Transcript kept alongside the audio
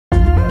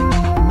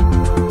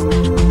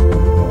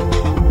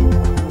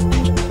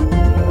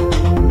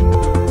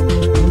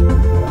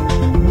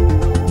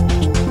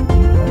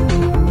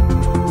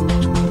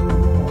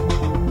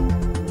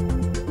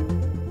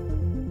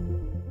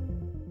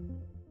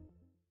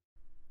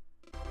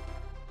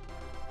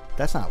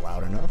That's not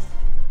loud enough.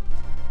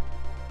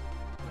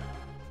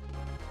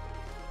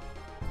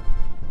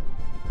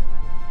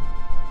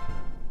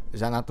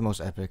 Is that not the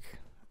most epic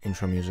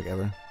intro music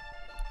ever?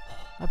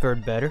 I've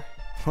heard better.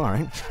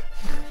 Alright.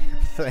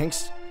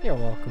 Thanks. You're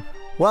welcome.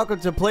 Welcome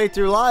to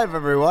Playthrough Live,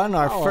 everyone.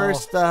 Our Hello.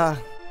 first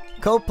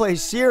co-play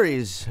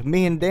series.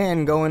 Me and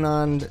Dan going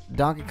on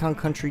Donkey Kong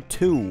Country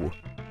 2.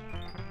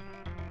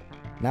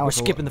 Now We're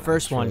skipping the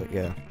first one.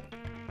 Yeah.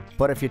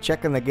 But if you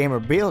check on the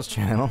Gamerbielz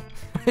channel,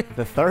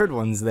 the third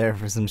one's there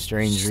for some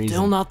strange reason.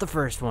 Still not the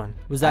first one.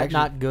 Was that Actually-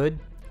 not good?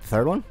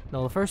 Third one?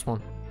 No, the first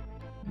one.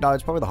 No,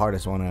 it's probably the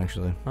hardest one,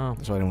 actually. Oh.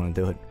 That's why I didn't want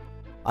to do it.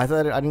 I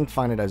didn't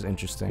find it as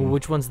interesting. Well,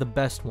 which one's the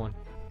best one?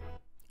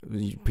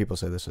 People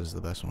say this is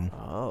the best one.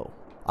 Oh.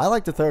 I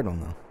like the third one,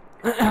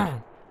 though.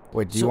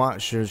 Wait, do you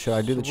want... Should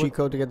I do the so cheat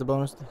code to get the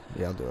bonus?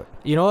 Yeah, I'll do it.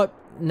 You know what?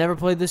 Never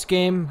played this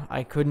game.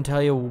 I couldn't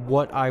tell you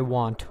what I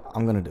want.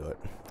 I'm gonna do it.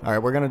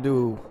 Alright, we're gonna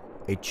do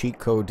a cheat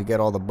code to get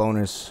all the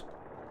bonus...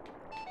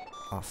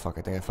 Oh, fuck,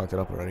 I think I fucked it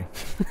up already.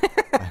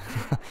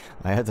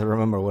 I had to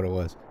remember what it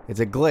was.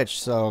 It's a glitch,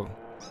 so...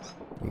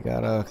 You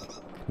gotta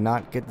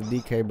not get the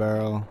DK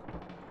barrel,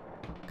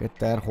 get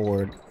that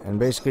horde, and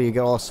basically you get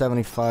all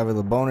 75 of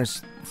the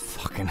bonus.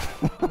 Fucking.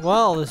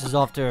 Well, this is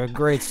off to a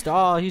great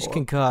start. Oh, he's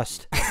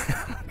concussed.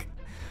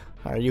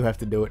 Alright, you have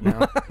to do it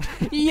now.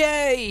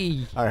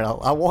 Yay! Alright,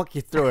 I'll walk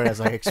you through it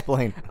as I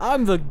explain.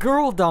 I'm the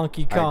girl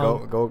Donkey Kong.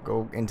 Alright,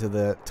 go into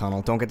the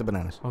tunnel. Don't get the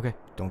bananas. Okay.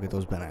 Don't get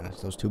those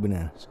bananas. Those 2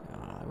 bananas.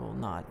 I will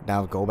not.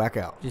 Now go back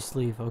out. Just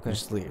leave. Okay.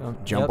 Just leave.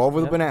 Yep, Over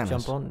the yep, bananas.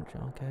 Jump on.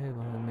 Okay.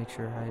 Well, make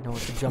sure I know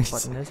what the jump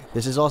button is.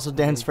 This is also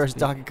Dan's first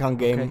Donkey Kong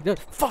game. Okay. Good.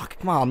 Fuck.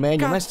 Come on, man. You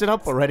God. messed it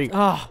up already.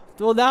 Ah.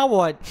 Well, now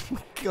what?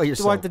 Kill Do I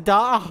yourself. have to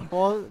die?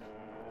 Well.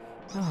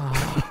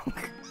 ah.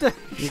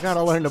 You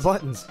gotta learn the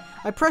buttons.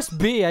 I pressed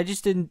B. I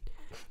just didn't.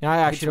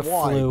 I should have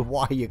flew.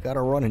 Why? You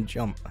gotta run and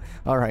jump.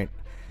 Alright.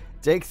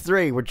 Take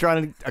 3. We're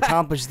trying to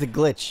accomplish the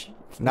glitch.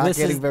 Not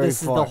getting very far.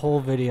 This is the whole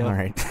video.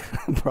 Alright.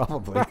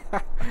 Probably.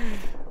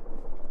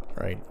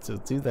 Alright, so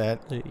do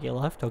that. You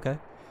left? Okay.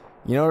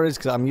 You know what it is?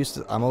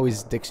 Because I'm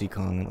always Dixie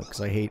Kong, because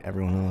I hate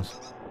everyone else.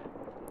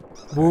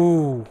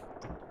 Woo.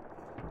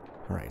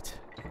 Alright.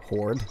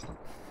 Horde.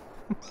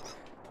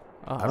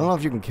 I don't know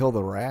if you can kill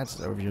the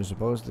rats, or if you're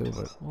supposed to,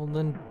 but... Well,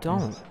 then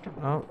don't.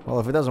 Oh. Well,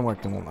 if it doesn't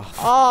work, then we'll...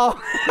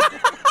 Oh.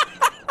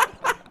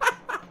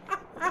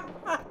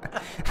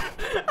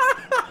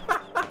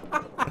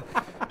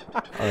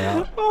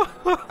 Alright,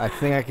 I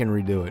think I can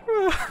redo it.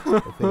 I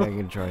think I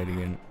can try it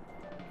again.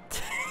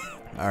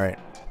 Alright.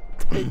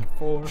 Take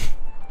 4.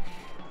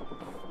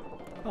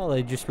 Oh,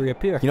 they just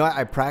reappear. You know,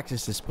 I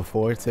practiced this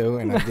before, too,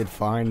 and I did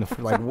fine.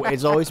 Like,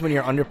 it's always when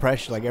you're under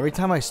pressure. Like, every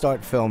time I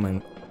start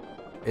filming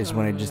is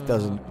when it just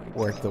doesn't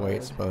work the way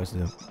it's supposed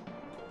to.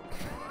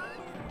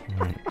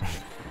 Right.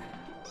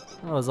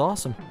 That was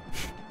awesome.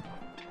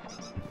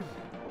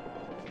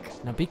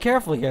 Now be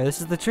careful here.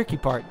 This is the tricky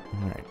part.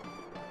 Alright.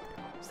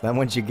 So then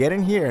once you get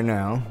in here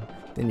now,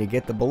 then you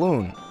get the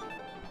balloon.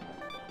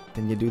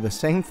 Then you do the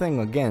same thing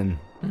again.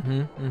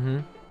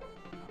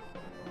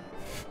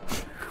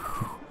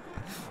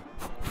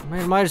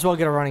 Might as well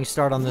get a running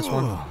start on this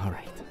one.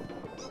 Alright.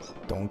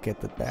 Don't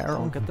get the barrel.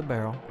 Don't get the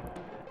barrel.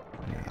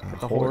 Yeah,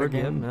 The horde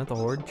again. Yeah, the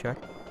horde. Check.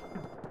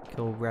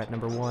 Kill rat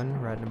number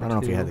 1. Rat number 2. I don't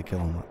know if you had to kill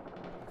him.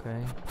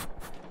 Okay.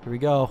 Here we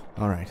go.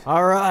 Alright.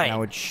 All right.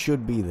 Now it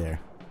should be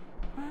there.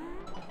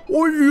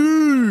 Oh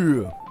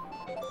yeah!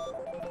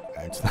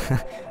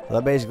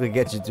 That basically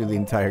gets you through the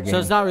entire game. So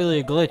it's not really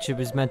a glitch. It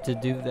was meant to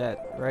do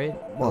that, right?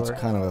 Well, Or- it's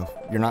kind of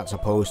you're not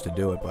supposed to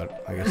do it,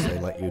 but I guess they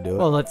let you do it.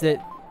 Well,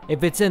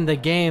 if it's in the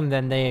game,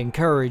 then they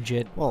encourage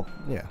it. Well,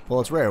 yeah.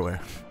 Well, it's rareware.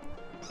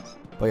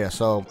 But yeah,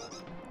 so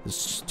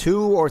there's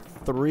 2 or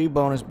 3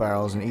 bonus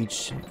barrels in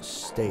each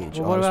stage.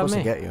 Well, oh, what I'm about supposed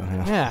me? to get you.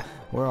 Yeah. Yeah.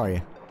 Where are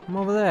you? I'm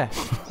over there.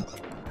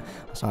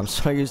 So I'm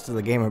so used to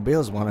the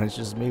Gamerbielz one, and it's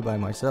just me by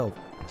myself.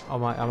 I'm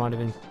not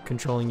even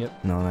controlling it.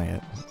 No, not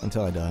yet.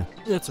 Until I die.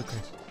 It's okay.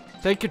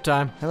 Take your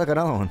time. Hey, look,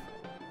 another one.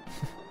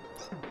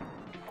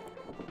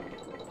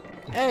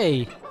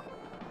 Hey.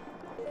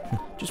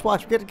 Just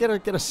watch. Get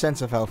a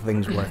sense of how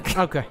things work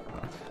Okay.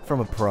 from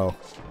a pro.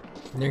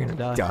 You're gonna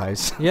die.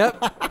 Dies. Yep.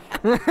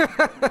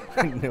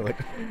 I knew it.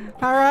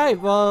 All right.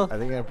 Well, I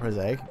think I press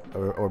A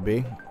or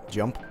B.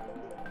 Jump.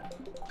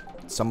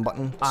 Some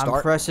button. I'm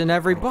Start. pressing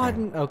every Okay.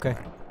 button. Okay.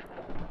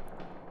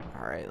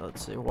 All right.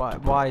 Let's see.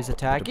 Y is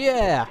attack.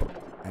 Yeah.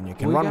 And you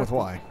can We run got with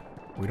Y.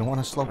 We don't want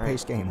a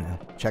slow-paced game now.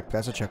 Check.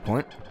 That's a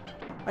checkpoint.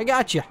 I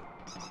got you.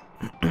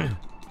 All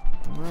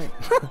right.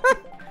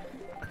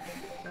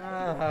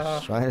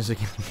 Try this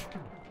again.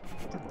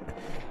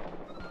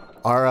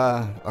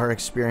 Our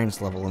experience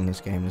level in this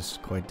game is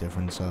quite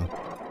different, so...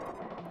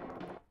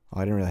 Oh,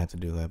 I didn't really have to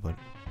do that, but...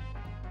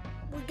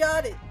 We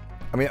got it.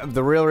 I mean,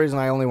 the real reason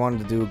I only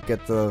wanted to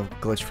get the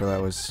glitch for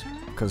that was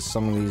because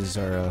some of these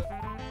are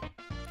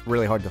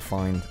really hard to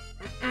find.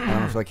 I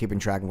don't feel like keeping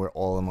track of where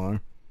all of them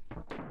are.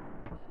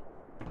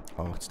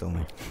 Oh, it's still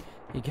me.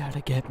 You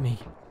gotta get me.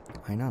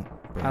 I know.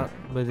 But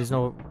But there's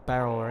no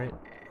barrel, right?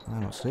 I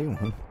don't see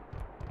one.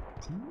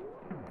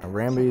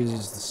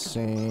 Rambi's the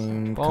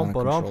same kind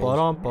of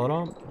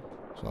controls.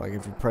 So like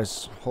if you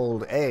press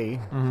hold A,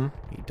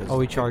 he does. Oh,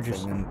 he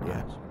charges. And,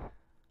 yeah.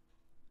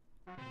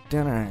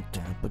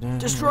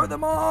 Destroy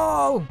them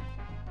all!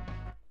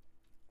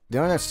 The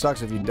only that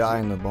sucks if you die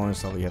in the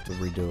bonus level, you have to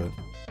redo it.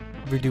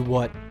 Redo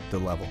what? The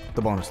level,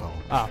 the bonus level.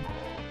 Oh.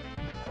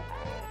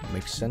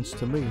 Makes sense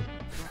to me.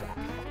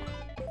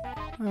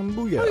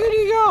 Booyah. Where did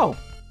he go?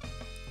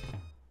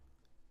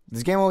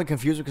 This game only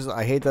confused me because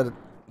I hate that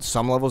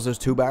some levels there's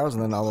 2 barrels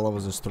and then other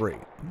levels there's 3.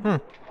 I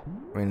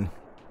mean,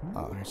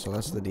 okay, so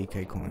that's the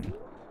DK coin.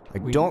 I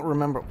don't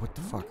remember what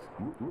the fuck.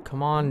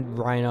 Come on,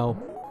 Rhino.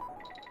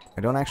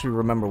 I don't actually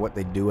remember what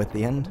they do at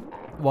the end.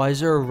 Why is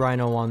there a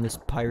rhino on this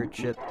pirate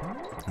ship? I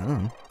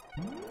don't know.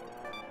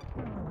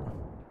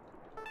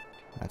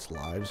 That's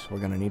lives. We're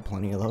gonna need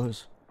plenty of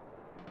those.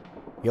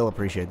 You'll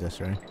appreciate this,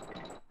 right?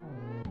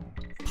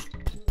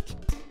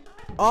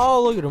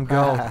 Oh, look at him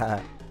go.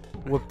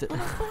 Whooped it.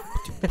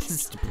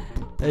 This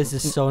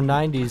is so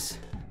 90s.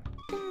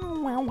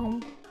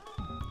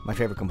 My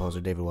favorite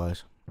composer, David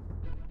Wise.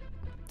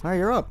 Alright,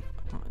 you're up.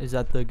 Is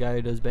that the guy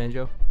who does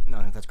banjo?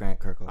 No, that's Grant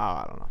Kirkland. Oh,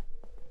 I don't know.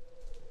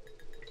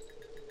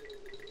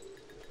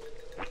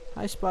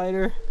 Hi,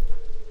 Spider.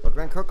 But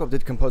Grant Kirkhope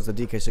did compose the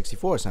DK3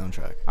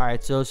 soundtrack. All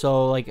right,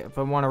 so like if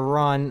I want to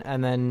run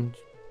and then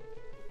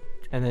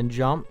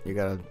jump, You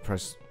gotta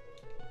press,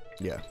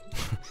 yeah.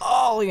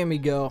 oh, look at me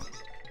go.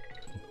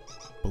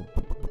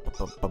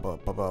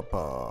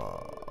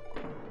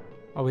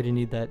 Oh, we didn't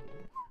need that.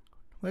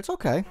 It's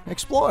okay.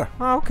 Explore.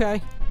 Oh,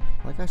 okay.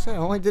 Like I said, I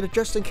only did it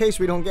just in case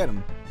we don't get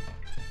him.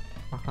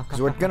 Because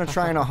we're gonna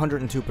try and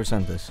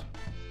 102% this,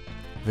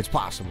 if it's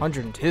possible.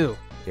 102.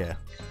 Yeah.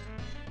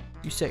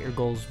 You set your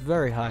goals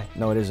very high.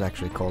 No, it is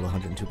actually called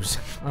 102%.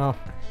 Oh.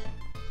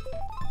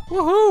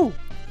 Woohoo!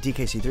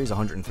 DKC3 is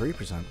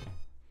 103%.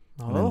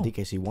 Oh. And then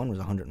DKC1 was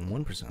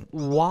 101%.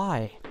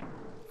 Why?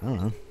 I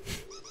don't know.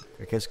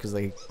 I guess because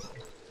they,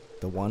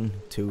 the 1,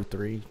 2,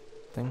 3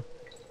 thing.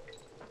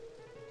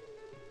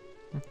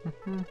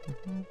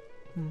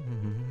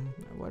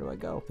 Where do I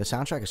go? The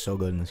soundtrack is so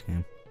good in this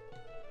game.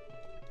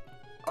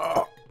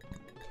 Oh.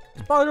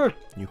 Spider!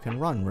 You can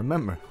run,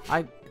 remember.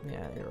 Yeah,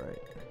 you're right.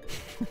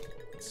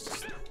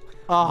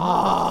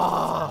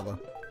 Ah!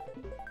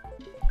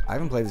 I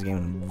haven't played this game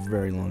in a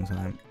very long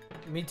time.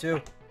 Me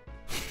too.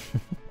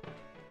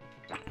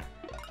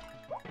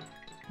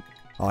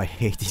 Oh, I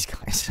hate these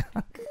guys.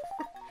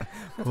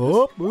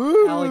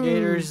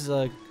 Alligators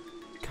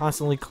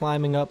constantly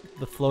climbing up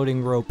the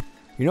floating rope.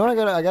 You know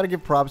what I gotta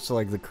give props to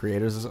like the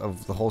creators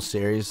of the whole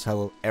series.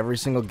 How every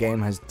single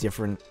game has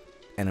different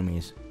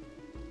enemies,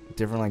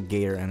 different like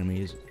gator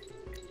enemies.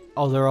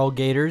 Oh, they're all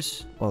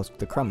gators? Well, it's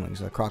the Kremlings,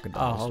 the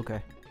crocodiles. Oh,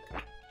 okay.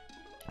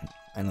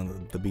 And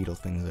then the beetle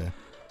things there.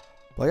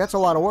 But like, that's a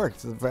lot of work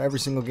for every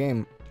single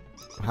game.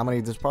 How many?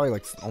 There's probably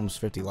like almost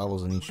 50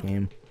 levels in each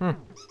game.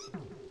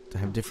 To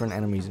have different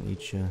enemies in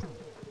each thing.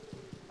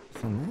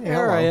 Hey,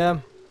 Here I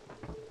am.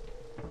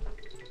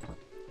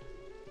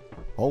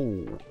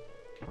 Oh.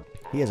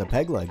 He has a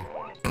peg leg.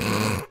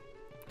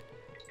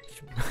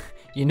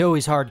 You know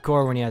he's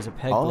hardcore when he has a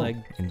peg leg.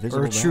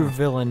 Invisible or a true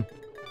villain.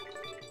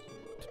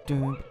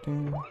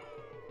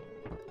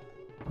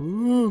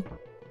 Ooh.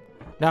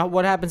 Now,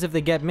 what happens if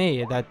they get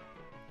me?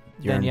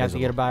 Then you have to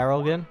get a barrel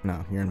again?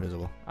 No, you're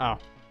invisible. Oh.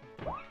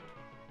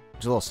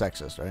 It's a little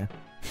sexist, right?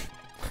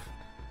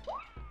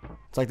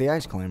 It's like the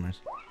ice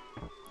climbers.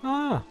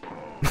 Ah.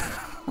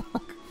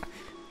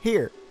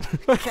 Here.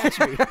 Catch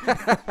me.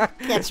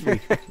 Catch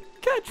me.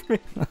 Catch me.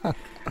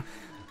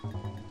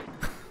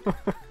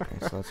 Okay,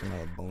 so that's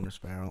another bonus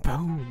barrel.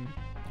 Boom.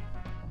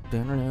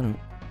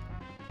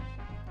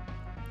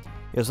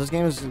 Yes, this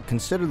game is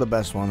considered the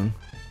best one.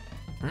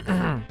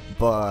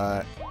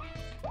 But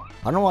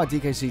I don't know why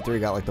DKC3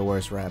 got like the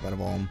worst rap out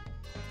of all of them.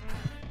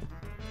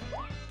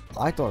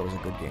 I thought it was a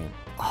good game.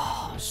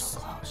 Oh, so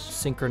close.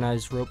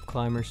 Synchronized rope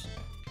climbers.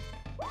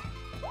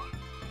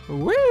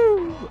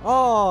 Woo!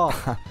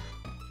 Oh!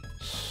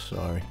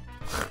 Sorry.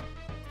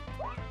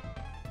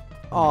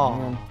 Oh.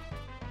 Man.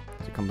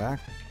 Did you come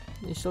back?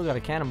 You still got a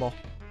cannonball.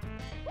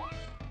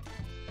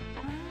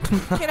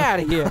 Get out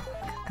of here!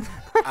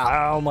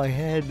 Ow, my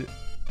head.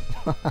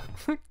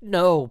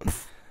 No.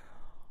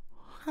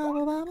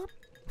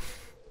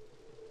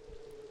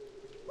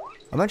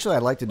 Eventually,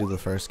 I'd like to do the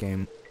first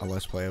game, a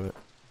Let's Play of it,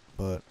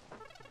 but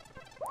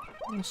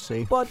we'll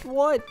see. But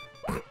what?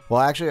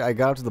 Well, actually, I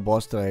got up to the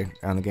boss today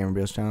on the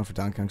Gamerbielz channel for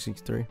Donkey Kong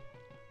 63.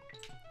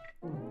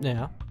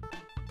 Yeah.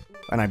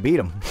 And I beat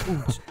him.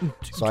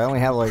 So I only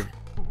have like,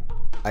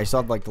 I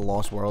still have like the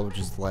Lost World, which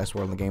is the last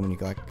world in the game when you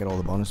get all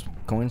the bonus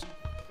coins.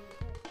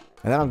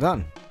 And then I'm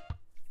done.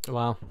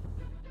 Wow.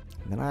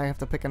 Then I have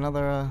to pick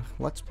another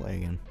Let's Play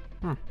again.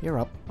 You're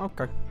up.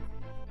 Okay.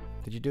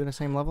 Did you do the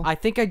same level? I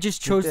think I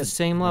just chose the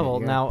same level.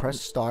 Yeah, now press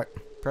start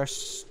press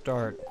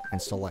start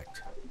and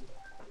select.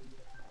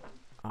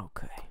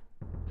 Okay.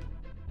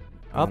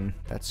 Up. And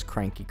that's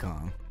Cranky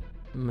Kong.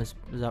 Is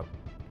that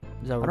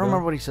Is that I what don't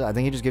remember what he said. I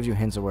think he just gives you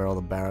hints of where all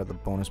the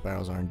bonus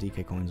barrels are and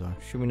DK coins are.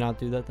 Should we not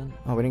do that then?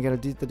 Oh, we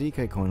didn't get the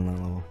DK coin in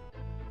that level.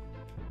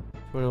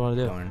 What do you want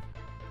to do?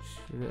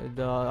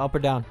 Darn. Up or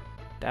down?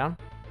 Down?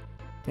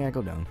 Yeah,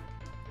 go down.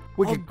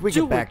 We I'll could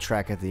do it.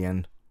 backtrack at the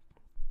end.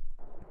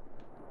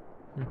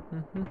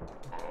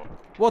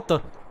 What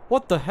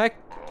the heck?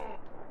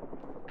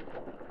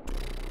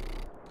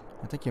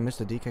 I think you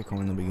missed a DK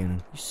coin in the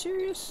beginning. You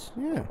serious?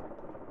 Yeah.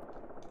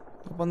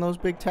 Up on those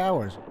big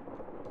towers.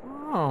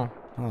 Oh.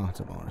 Oh, it's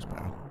a bonus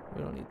barrel.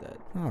 We don't need that.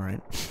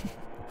 Alright.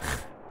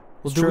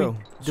 Well, It's true.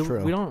 It's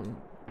true. We don't.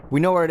 We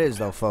know where it is,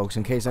 though, folks,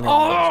 in case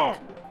anyone knows.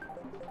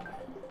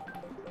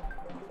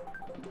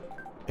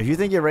 If you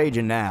think you're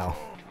raging now,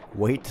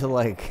 wait till,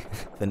 like,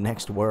 the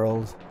next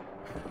world,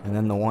 and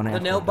then the one after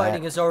The nail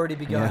biting that. has already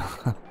begun.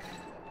 Yeah.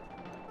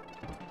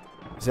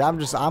 See,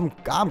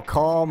 I'm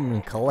calm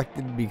and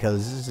collected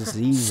because this is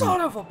easy.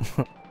 Son of a...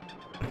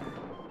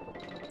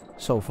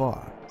 So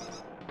far.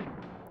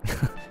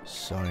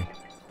 Sorry.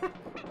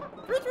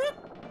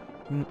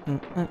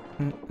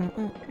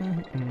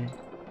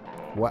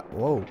 What?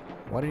 Whoa.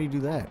 Why did he do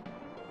that?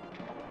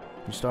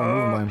 He started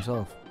moving by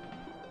himself.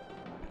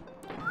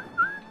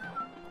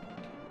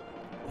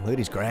 Look at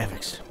these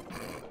graphics.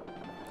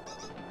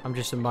 I'm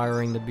just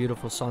admiring the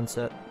beautiful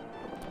sunset.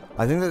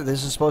 I think that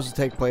this is supposed to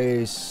take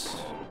place,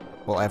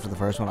 well, after the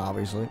first one,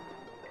 obviously.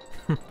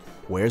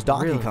 Where's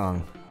Donkey Really?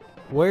 Kong?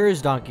 Where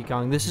is Donkey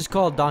Kong? This is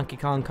called Donkey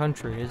Kong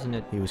Country, isn't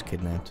it? He was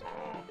kidnapped.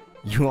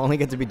 You only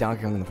get to be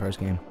Donkey Kong in the first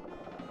game.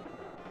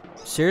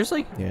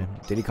 Seriously? Yeah,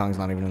 Diddy Kong's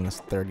not even in this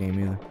third game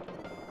either.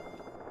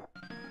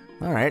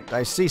 Alright,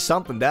 I see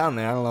something down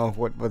there. I don't know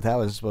what that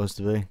was supposed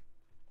to be.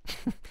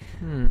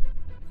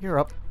 You're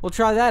up. We'll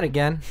try that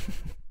again.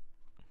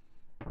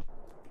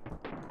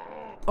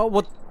 Oh,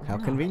 what? How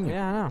convenient.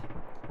 Yeah, I know.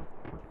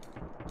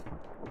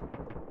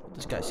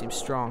 This guy seems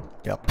strong.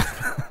 Yep.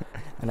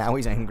 And now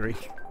he's angry.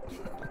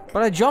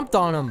 But I jumped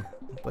on him.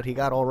 But he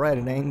got all red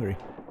and angry.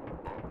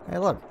 Hey,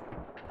 look.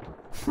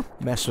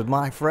 Mess with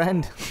my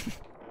friend.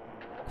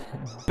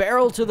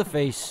 Barrel to the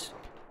face.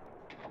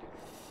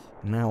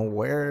 Now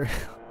where...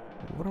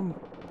 What am...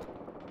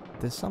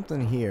 There's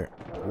something here.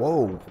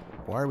 Whoa.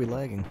 Why are we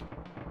lagging?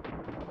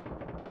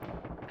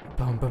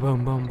 Boom, boom,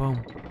 boom, boom,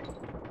 boom.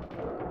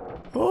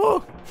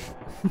 Oh!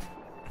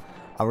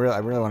 I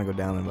really want to go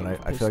down there,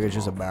 but I feel like it's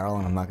just a barrel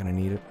and I'm not going to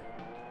need it.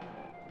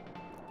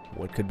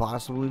 What could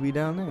possibly be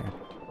down there?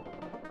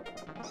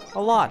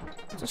 A lot.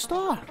 It's a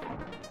star.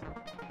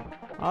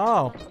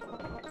 Oh.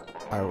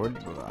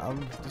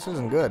 Alright, this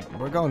isn't good.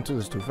 We're going through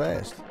this too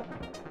fast.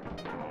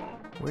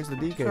 Where's the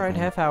DK? Alright,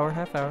 thing? half hour,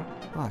 half hour.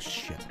 Oh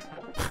shit.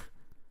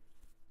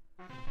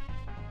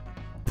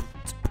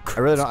 I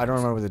don't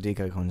remember the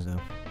DK coins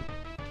though.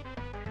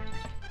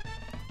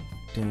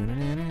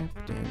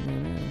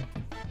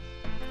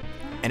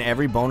 And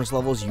every bonus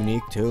level is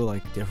unique too,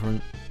 like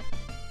different.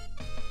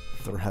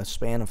 For a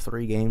span of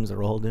 3 games,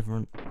 they're all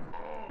different.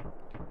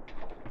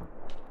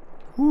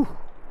 Whew.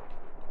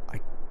 I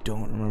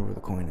don't remember where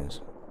the coin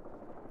is.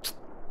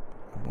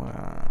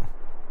 Wow.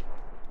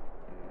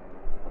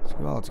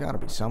 Well, it's got to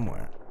be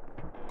somewhere.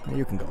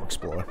 You can go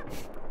explore.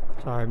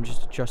 Sorry, I'm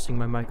just adjusting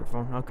my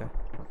microphone. Okay.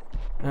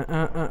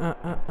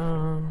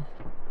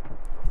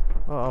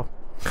 Uh-oh.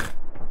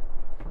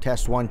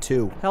 Test 1,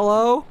 2.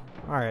 Hello?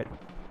 Alright.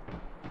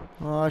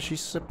 Oh, she's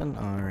sipping.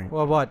 Alright.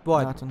 Well, what?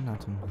 Nothing.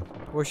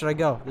 Where should I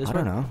go? This I way?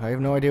 don't know. I have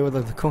no idea where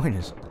the coin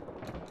is.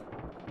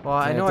 Well,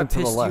 I Yeah, know I think to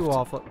the pissed you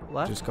left. off.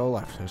 Left? Just go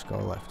left. Just go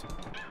left.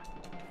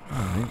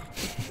 Alright.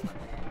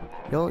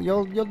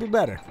 You'll do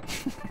better.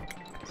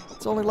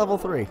 It's only level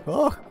 3.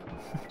 Oh.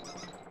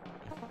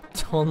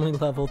 It's only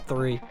level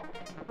 3.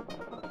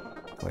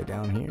 Way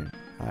down here.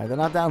 Alright, they're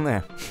not down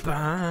there.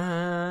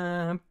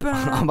 I'm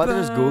I'm about to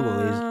just Google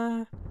these.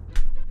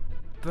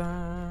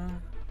 I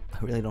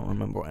really don't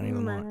remember what any of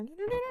them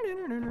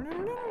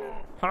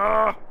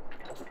are.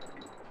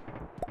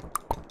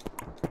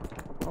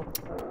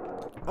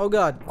 Oh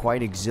god.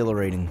 Quite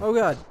exhilarating. Oh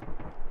god.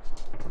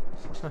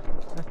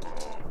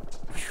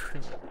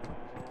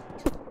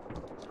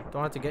 Don't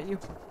I have to get you?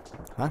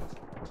 Huh?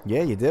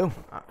 Yeah, you do.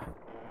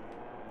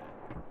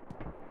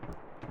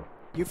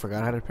 You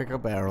forgot how to pick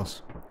up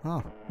barrels.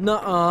 Oh.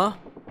 Nuh-uh.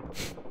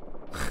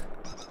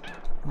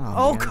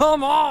 Oh, man.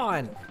 come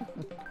on!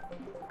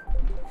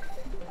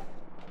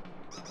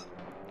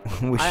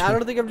 I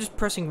don't think I'm just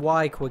pressing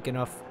Y quick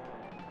enough.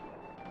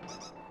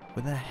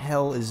 Where the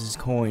hell is his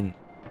coin?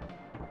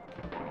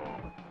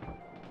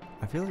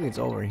 I feel like it's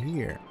over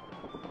here.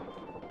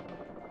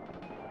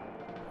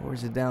 Or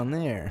is it down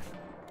there?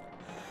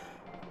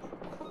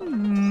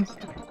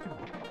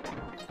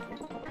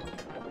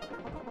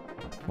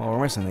 Well, we're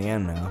missing the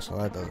end now, so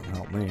that doesn't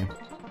help me.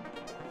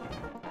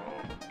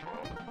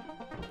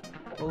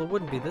 Well, it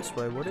wouldn't be this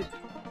way, would it?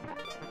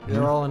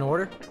 They're all in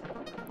order?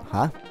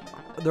 Huh?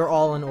 They're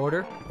all in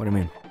order? What do you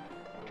mean?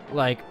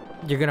 Like,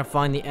 you're gonna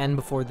find the N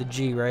before the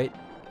G, right?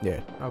 Yeah.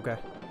 Okay.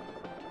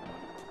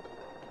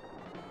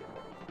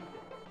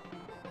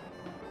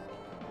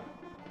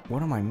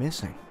 What am I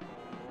missing?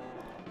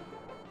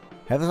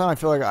 Half the time I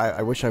feel like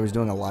I wish I was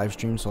doing a live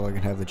stream so I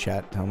could have the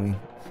chat tell me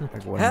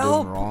like what I'm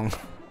Help! doing wrong.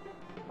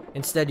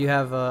 Instead, you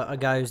have a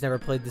guy who's never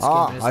played this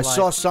game in his I life.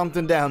 saw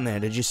something down there.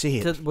 Did you see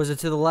it? Was it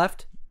to the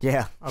left?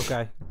 Yeah.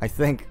 Okay. I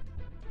think.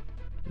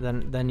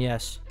 Then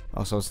yes.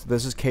 Oh, so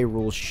this is K.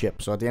 Rool's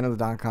ship. So at the end of the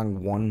Donkey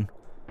Kong 1,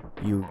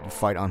 you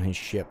fight on his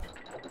ship.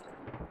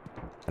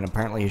 And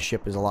apparently his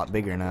ship is a lot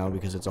bigger now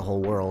because it's a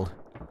whole world.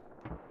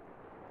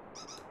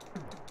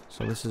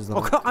 So this is the...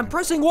 Oh, God, I'm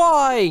pressing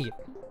Y!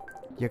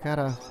 You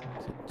gotta...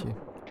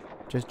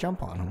 Just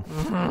jump on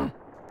him.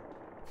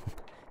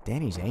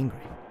 Danny's angry.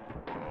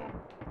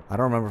 I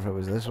don't remember if it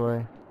was this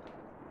way.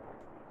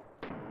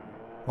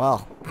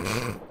 Well.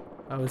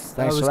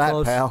 Thanks for that,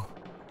 close. pal.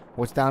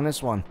 What's down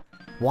this one?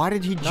 Why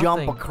did he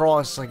jump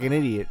across like an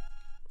idiot?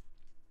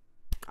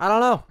 I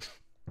don't know.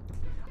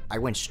 I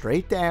went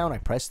straight down, I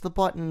pressed the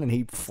button, and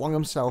he flung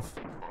himself.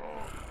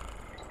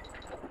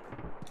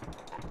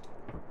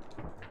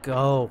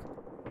 Go.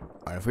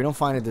 Alright, if we don't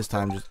find it this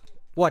time, just...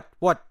 What?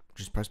 What?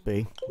 Just press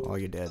B. Oh,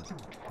 you're dead.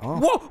 Oh.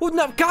 Whoa! Oh,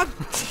 no, God!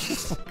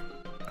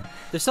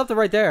 There's something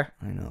right there.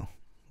 I know.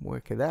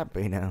 Where could that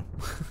be now?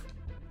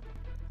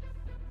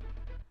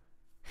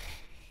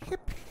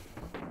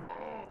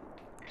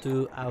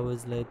 2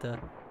 hours later.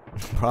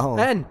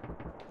 Probably. Ben!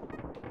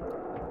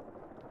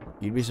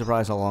 You'd be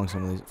surprised how long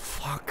some of these...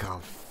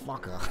 Fucker.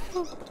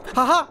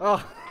 Haha!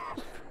 Oh.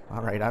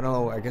 Alright, I don't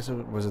know. I guess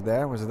was it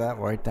there? Was it that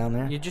right down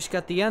there? You just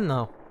got the end,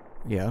 though.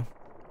 Yeah.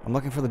 I'm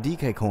looking for the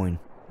DK coin.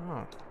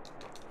 Oh.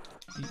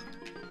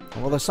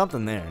 Well, there's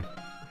something there.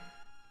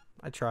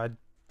 I tried.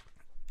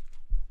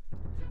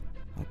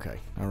 Okay.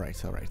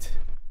 Alright.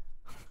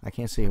 I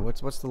can't see.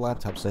 What's the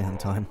laptop say on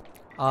time?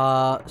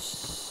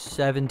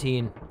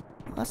 17.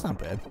 That's not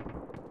bad.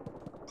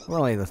 We're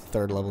only the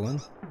 3rd level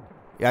in.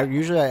 Yeah,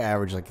 usually I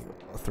average like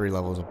 3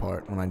 levels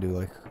apart when I do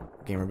like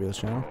Gamerbielz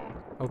channel.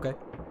 Okay.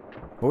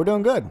 But we're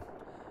doing good.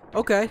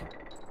 Okay.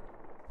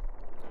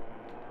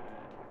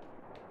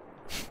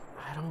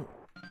 I don't...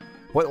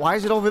 What? Why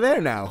is it over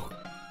there now?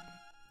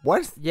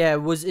 What? Yeah,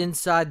 it was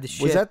inside the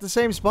ship. Was that the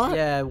same spot?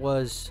 Yeah, it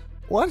was.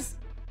 What?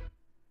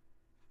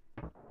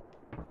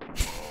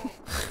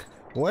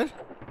 What?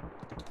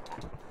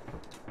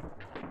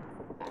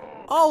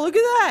 Oh, look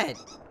at that!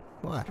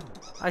 What?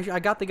 I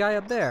got the guy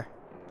up there.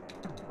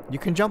 You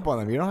can jump on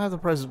them. You don't have to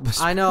press...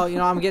 I know, you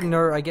know, I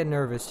get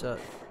nervous.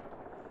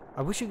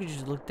 I wish you could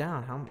just look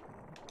down. How...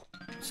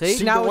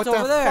 See, now it's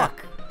over there.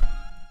 Fuck?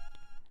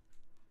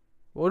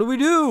 What do we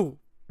do?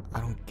 I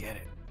don't get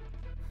it.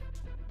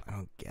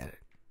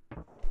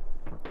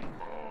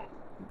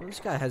 Well, this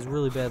guy has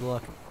really bad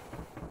luck.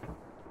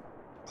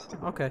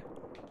 Okay.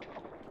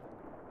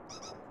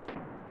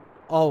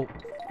 Oh.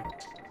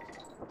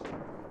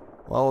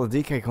 Well,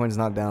 the DK coin's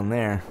not down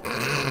there.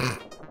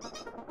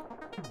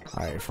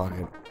 Alright, fuck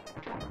it.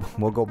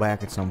 We'll go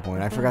back at some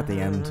point. I forgot the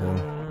end, too.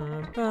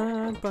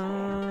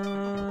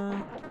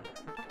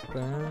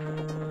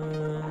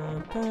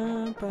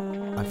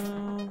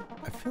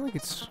 I feel like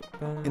it's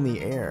in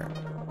the air.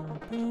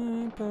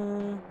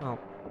 Oh.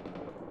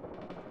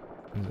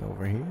 Is it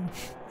over here?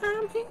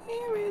 I'm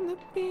here in the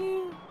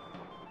field.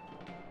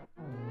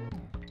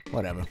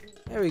 Whatever.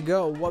 There we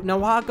go. Now,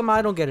 how come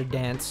I don't get a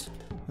dance?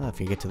 Well, if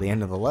you get to the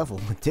end of the level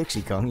with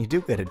Dixie Kong, you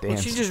do get a dance.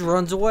 Well, she just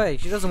runs away.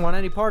 She doesn't want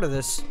any part of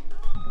this.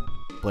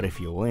 But if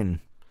you win...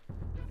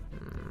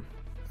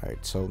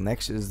 Alright, so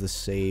next is the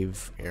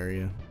save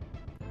area.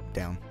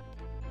 Down.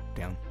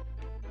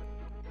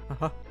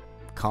 Uh-huh.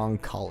 Kong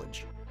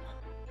College.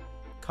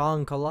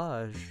 Kong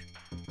Collage.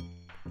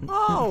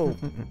 Oh!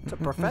 It's a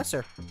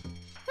professor.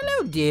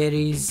 Hello,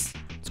 dearies.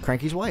 It's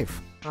Cranky's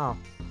wife. Oh.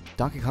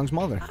 Donkey Kong's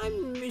mother.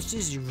 I'm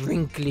Mrs.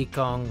 Wrinkly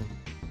Kong.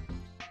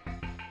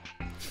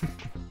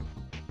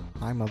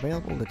 I'm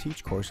available to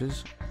teach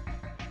courses.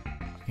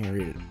 I can't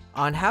read it.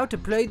 On how to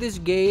play this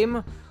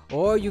game,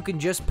 or you can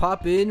just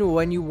pop in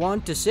when you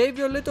want to save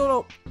your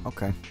little...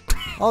 Okay.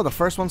 Oh, the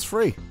first one's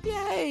free.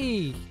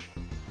 Yay!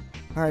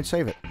 Alright,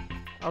 save it.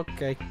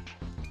 Okay.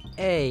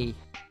 A.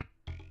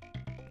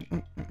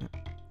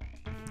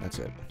 That's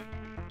it.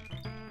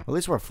 At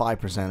least we're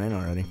 5% in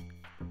already.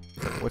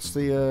 What's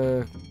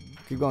the,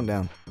 keep going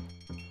down.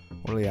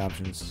 What are the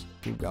options?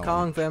 Keep going.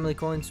 Kong, family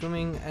coin,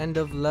 swimming, end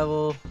of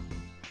level,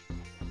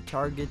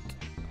 target.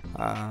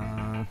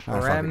 Fuck it,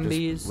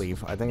 Rambies. just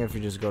leave. I think if you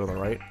just go to the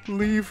right.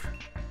 Leave.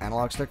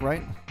 Analog stick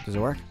right? Does it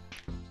work?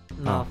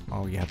 No.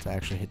 Oh, you have to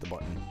actually hit the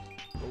button.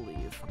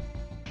 Leave.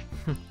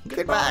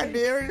 Goodbye,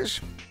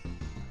 dears.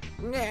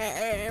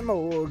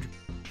 Mode.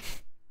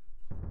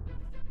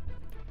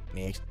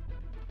 Next.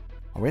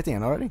 Are we at the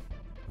end already?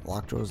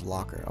 Lockjaw's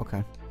locker.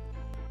 Okay.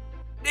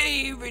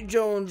 David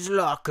Jones'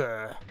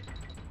 locker.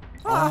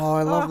 Oh,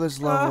 I love this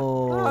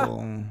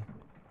level.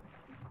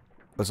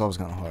 This level's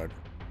kind of hard.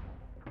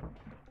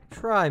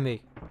 Try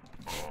me.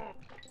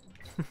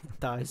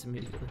 Dies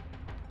immediately.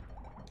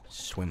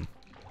 Swim.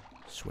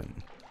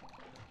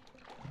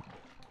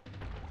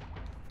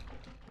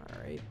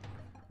 Alright.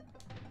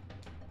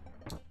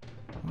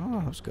 Oh,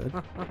 that was good.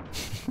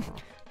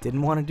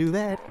 Didn't want to do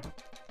that.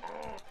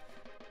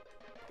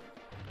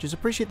 Just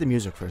appreciate the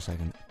music for a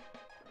second.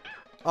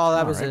 Oh,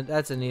 that All was right.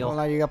 that's a Neil. Well,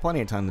 now you got plenty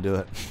of time to do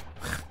it.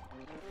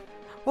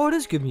 Oh, it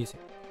is good music.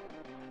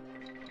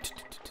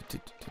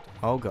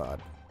 Oh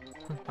God.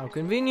 How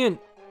convenient.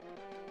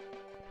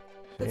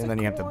 See, That's and a then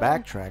you have to coin.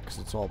 backtrack because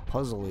it's all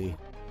puzzly.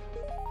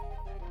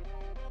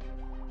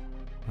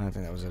 I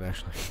think that was it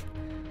actually.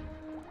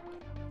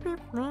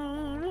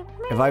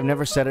 If I've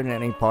never said it in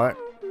any part,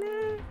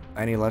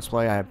 any Let's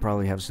Play, I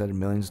probably have said it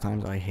millions of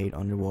times. I hate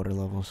underwater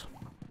levels.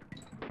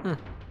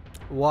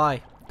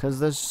 Why? Cause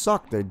they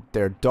suck.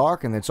 They're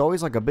dark and it's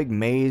always like a big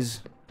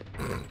maze.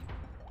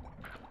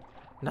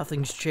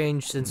 Nothing's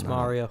changed since No.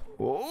 Mario.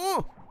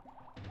 Oh!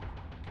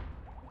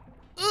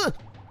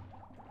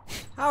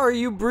 How are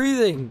you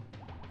breathing?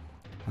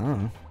 I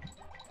don't know.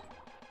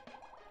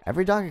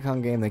 Every Donkey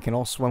Kong game, they can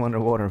all swim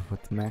underwater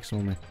with the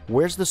maximum.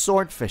 Where's the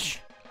swordfish?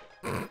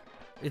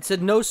 It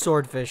said no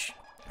swordfish.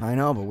 I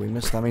know, but we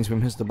missed. That means we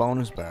missed the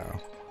bonus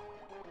barrel.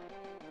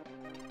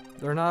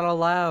 They're not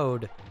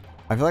allowed.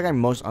 I feel like I'm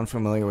most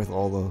unfamiliar with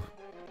all the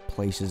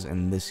places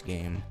in this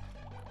game.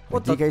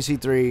 What With the-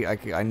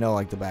 DKC3, I know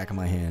like the back of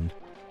my hand.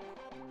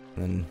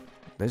 And then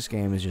this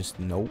game is just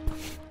nope.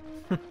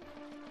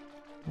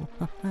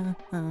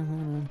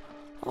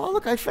 Oh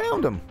look, I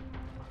found him.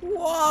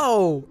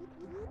 Whoa!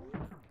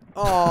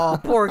 Oh,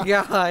 poor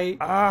guy.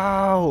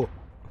 Ow!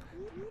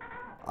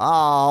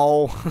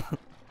 Ow!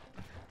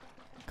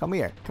 Come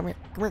here,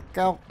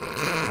 go.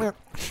 Come here.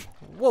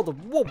 Whoa,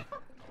 whoa.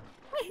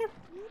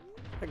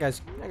 That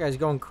guy's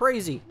going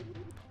crazy.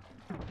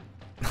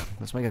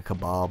 Let's make a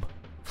kebab.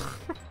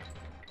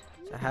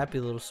 It's a happy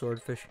little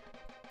swordfish.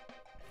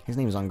 His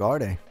name is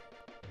Angarde.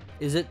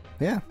 Is it?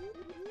 Yeah.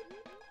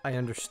 I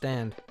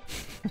understand.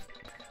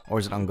 Or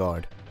is it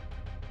Ungard?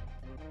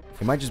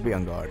 It might just be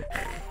Ungard.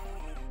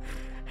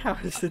 How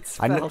is it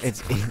I spelled? know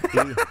it's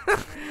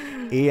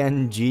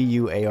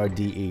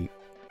Enguarde.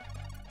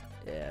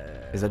 Yeah.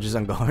 Is that just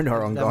Ungard or That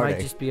might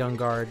Ungarde? just be on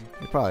guard.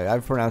 Probably.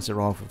 I've pronounced it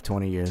wrong for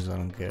 20 years. I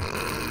don't care.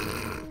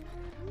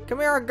 Come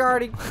here,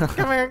 Unguardy.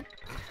 Come here.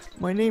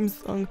 My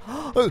name's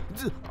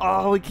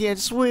Oh, we can't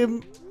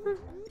swim.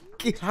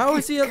 How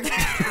is he up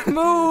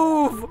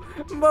Move!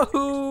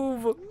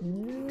 Move!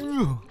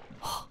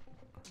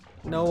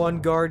 No one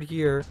guard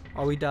here.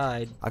 Oh, we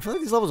died. I feel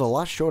like these levels are a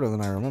lot shorter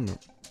than I remember.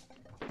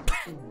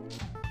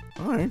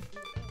 Alright.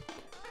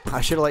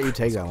 I should have let you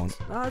take that one.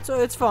 No,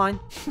 it's fine.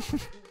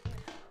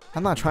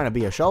 I'm not trying to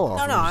be a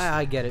show-off. No,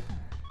 I get it.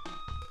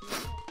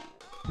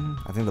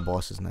 I think the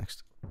boss is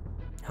next.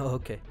 Oh,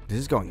 okay. This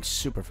is going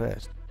super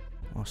fast.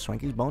 Oh,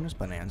 Swanky's bonus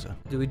bonanza.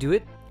 Do we do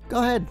it?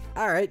 Go ahead.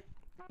 All right.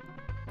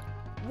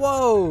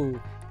 Whoa!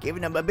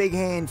 Giving them a big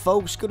hand,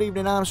 folks. Good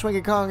evening, I'm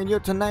Swanky Kong, and you're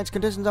tonight's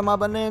contestants on my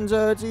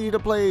bonanza. It's easy to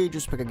play.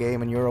 Just pick a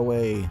game and you're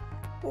away.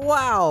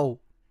 Wow!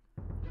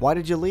 Why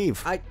did you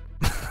leave? I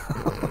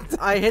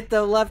hit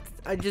the left.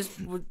 I just.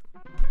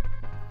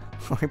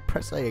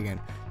 Press A again.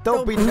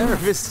 Don't be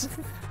nervous.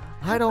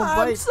 I don't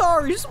I'm bite.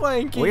 sorry,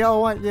 Swanky. We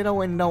all want you to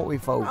win, don't we,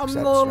 folks? I'm a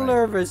That's little right.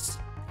 nervous.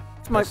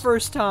 It's my Press-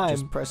 first time.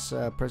 Just press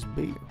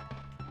B.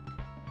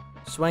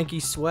 Swanky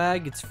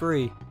swag. It's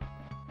free.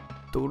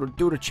 Do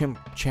the chimp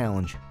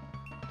challenge.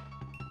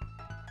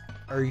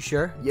 Are you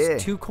sure? Yeah.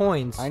 It's 2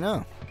 coins. I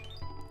know.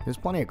 There's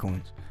plenty of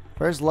coins.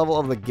 First level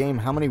of the game.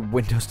 How many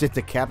windows did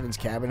the captain's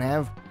cabin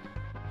have?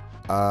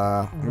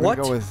 I'm What?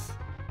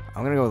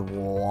 I'm gonna go with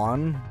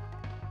 1.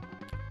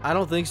 I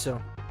don't think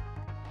so.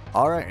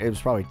 All right, it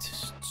was probably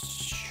 2.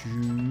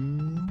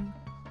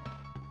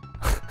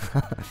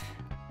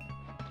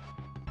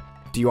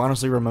 Do you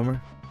honestly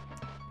remember?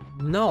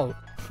 No.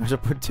 I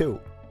should put 2.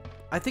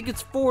 I think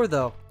it's 4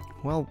 though.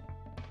 Well,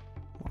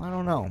 I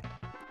don't know.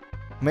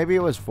 Maybe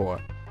it was 4.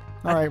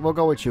 All right, we'll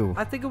go with you.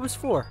 I think it was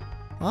 4.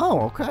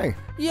 Oh, okay.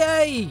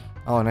 Yay!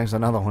 Oh, and there's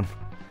another one.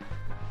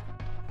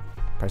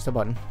 Press the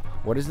button.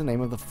 What is the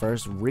name of the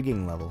first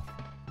rigging level?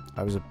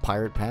 I was a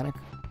pirate panic.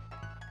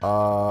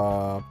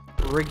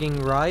 Rigging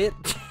riot.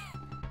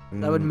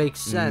 That would make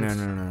sense.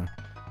 No.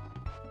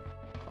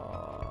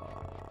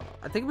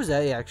 I think it was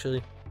A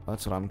actually.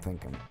 That's what I'm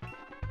thinking.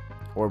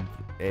 Or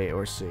A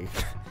or C.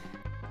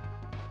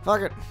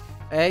 Fuck it.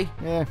 A?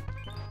 Yeah.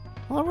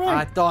 All I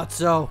right. thought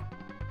so.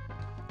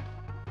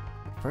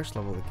 First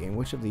level of the game.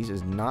 Which of these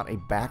is not a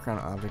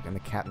background object in the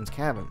captain's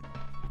cabin?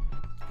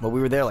 Well,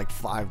 we were there like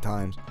 5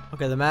 times.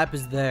 Okay, the map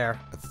is there.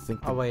 I think.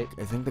 Oh, wait.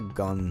 I think the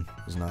gun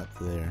is not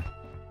there.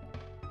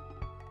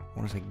 I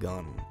want to say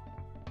gun.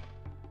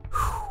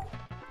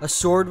 A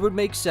sword would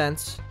make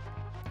sense.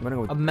 I'm gonna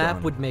go with A map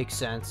gun. would make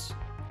sense.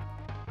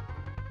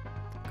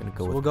 I'm gonna go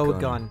So with we'll go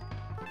with gun.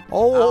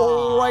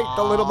 Oh, right.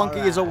 The little monkey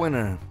is a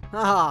winner.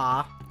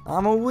 Ah.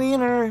 I'm a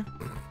winner.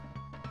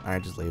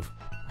 Alright, just leave.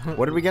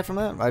 What did we get from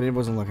that?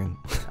 Wasn't looking.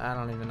 I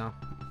don't even know.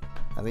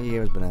 I think he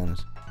gave us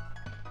bananas.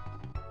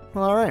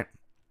 Well, alright.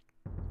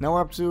 Now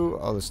we're up to...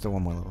 Oh, there's still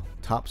one more level.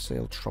 Top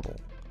Sail Trouble.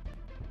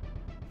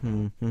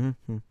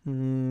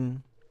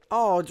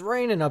 Oh, it's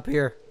raining up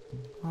here.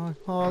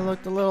 Oh,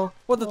 look, the little...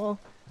 What the? Oh.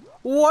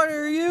 What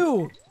are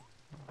you?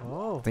 I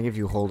Oh. think if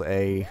you hold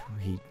A,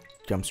 he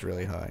jumps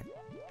really high.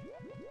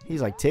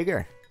 He's like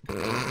Tigger.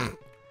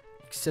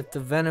 Except the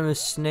venomous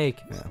snake.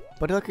 Yeah.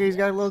 But look, he's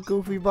got little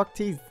goofy buck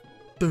teeth.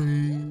 Now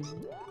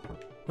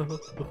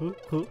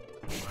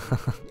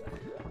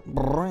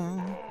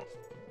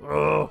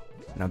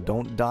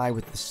don't die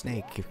with the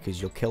snake,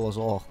 because you'll kill us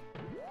all.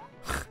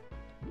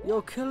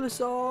 You'll kill us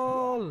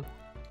all!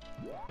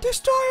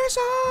 Destroy us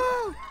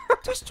all!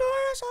 Destroy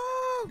us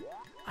all!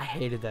 I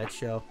hated that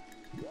show.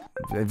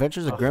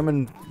 Adventures of Grimm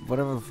and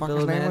whatever the fuck Bill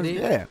his name and was? Andy?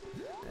 Yeah.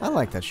 I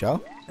like that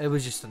show. It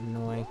was just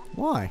annoying.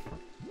 Why?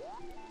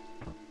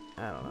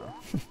 I don't know.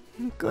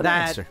 Good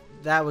answer.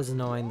 That was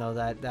annoying though,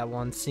 that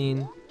one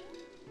scene.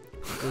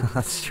 It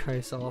destroy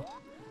us all.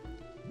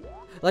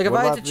 Like if What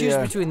I had about to choose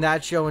the, between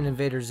that show and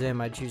Invader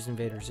Zim, I'd choose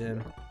Invader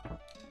Zim.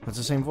 That's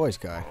the same voice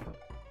guy.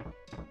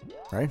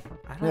 Right?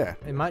 I don't, Yeah.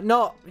 It might,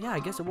 no, yeah, I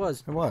guess it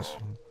was. It was.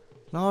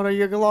 No,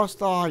 you lost.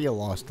 Oh, you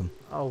lost him.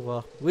 Oh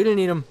well, we didn't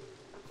need him.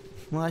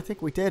 Well, I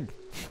think we did.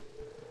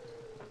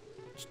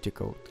 Just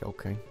go.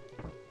 Okay.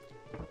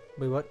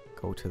 Wait, what?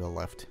 Go to the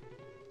left.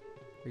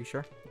 Are you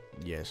sure?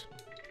 Yes.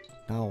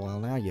 Oh, well,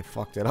 now you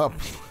fucked it up.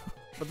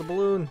 But the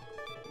balloon.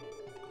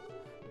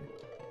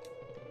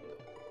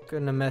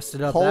 Couldn't have messed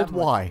it up. Hold that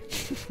much. Y.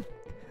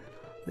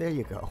 There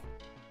you go.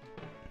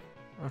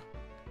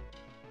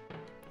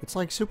 It's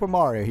like Super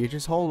Mario. You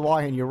just hold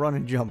Y and you run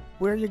and jump.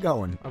 Where are you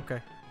going?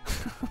 Okay.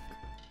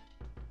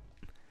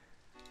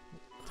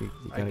 You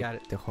I got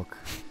it. The hook.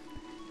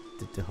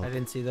 The hook. I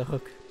didn't see the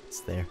hook. It's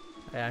there.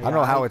 Yeah, I don't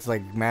know how it's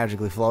like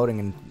magically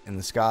floating in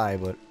the sky,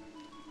 but.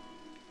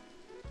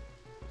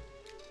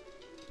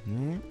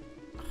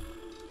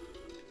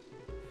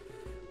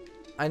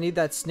 I need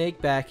that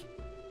snake back.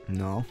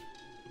 No.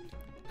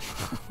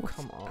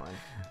 Come on.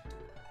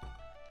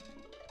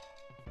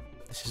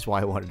 This is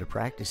why I wanted to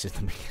practice at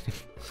the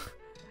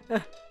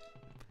beginning.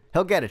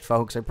 He'll get it,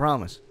 folks, I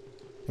promise.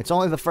 It's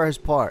only the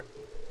first part.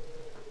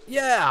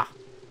 Yeah!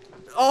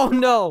 Oh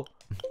no!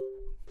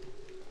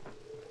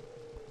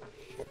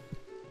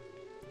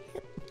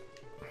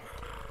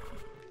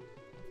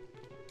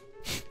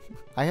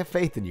 I have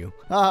faith in you.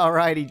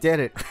 Alright, he did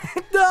it.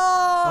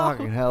 No!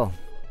 Fucking hell.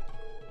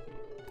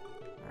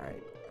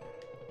 Alright.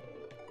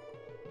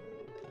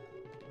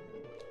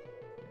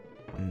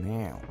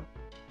 Now.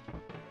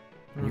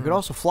 You could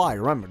also fly,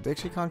 remember,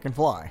 Dixie-Con can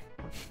fly.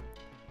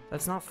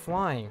 That's not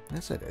flying.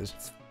 Yes, it is.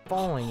 It's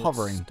falling.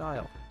 Hovering. It's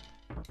style.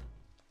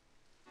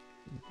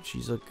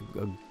 She's like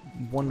a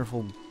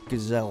wonderful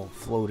gazelle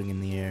floating in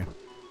the air.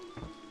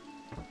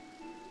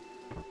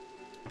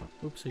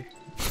 Oopsie.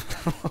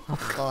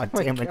 Oh, God Oh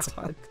my damn it.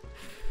 God.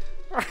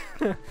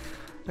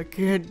 I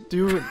can't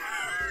do it.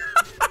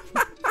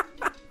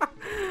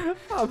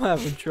 I'm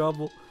having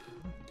trouble.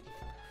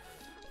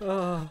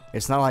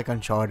 It's not like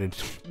Uncharted.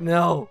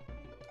 No.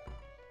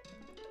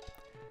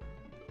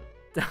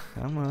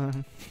 Come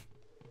on.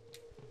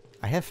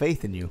 I have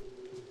faith in you.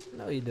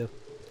 No, you do.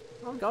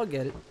 I'll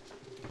get it.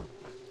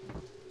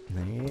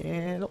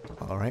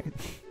 Alright.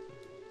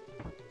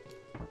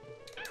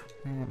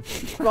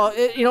 Well,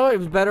 you know what? It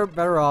was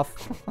better off.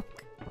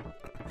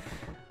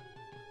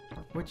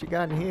 What you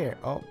got in here?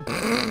 Oh.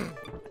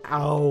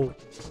 Ow.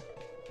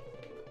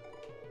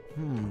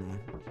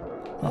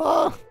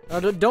 Oh.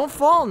 Oh, don't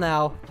fall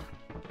now.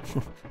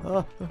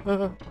 Well,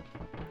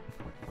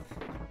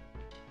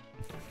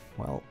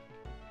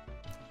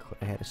 could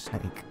have had a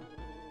snake.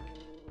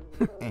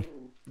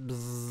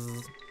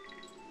 Bzzz.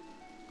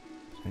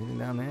 Anything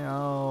down there?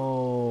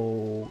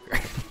 Oh.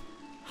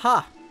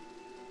 Ha!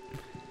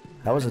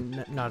 That was a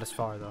Not as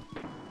far, though.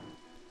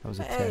 that was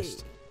a Hey.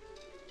 test.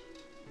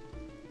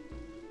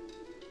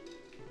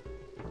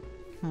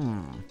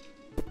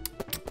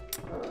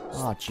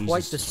 Oh, Jesus.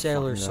 Quite the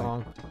sailor fucking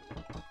song.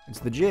 It's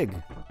the jig.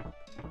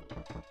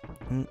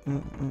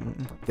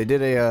 They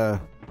did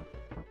a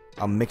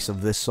mix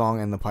of this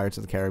song and the Pirates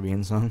of the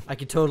Caribbean song. I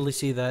could totally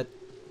see that.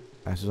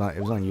 It was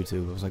on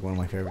YouTube. It was like one of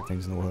my favorite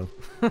things in the world.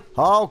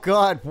 Oh,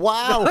 God.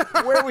 Wow.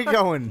 Where are we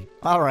going?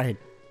 All right.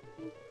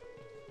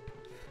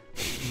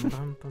 No,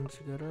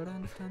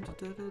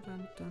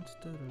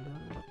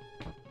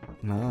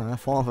 I'm not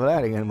falling for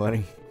that again,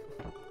 buddy.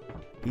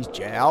 He's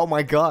oh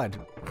my God.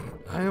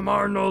 I am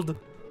Arnold.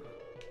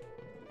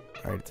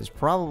 All right, there's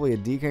probably a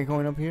DK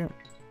coin up here.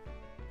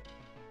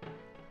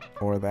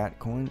 Or that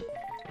coin.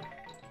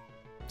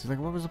 It's like,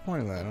 what was the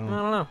point of that? I don't I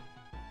know.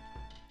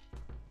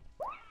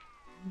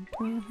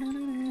 don't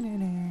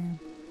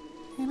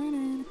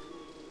know.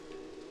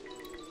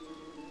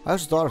 I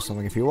just thought of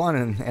something. If you want,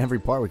 in every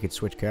part we could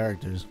switch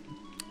characters.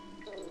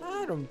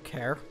 I don't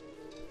care.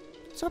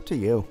 It's up to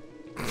you.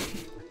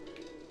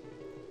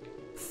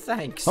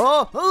 Thanks.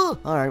 Oh!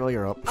 Alright, well,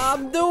 you're up.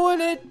 I'm doing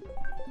it.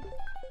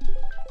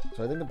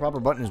 So I think the proper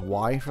button is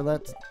Y for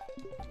that.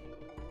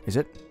 Is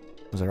it?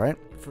 Was that right?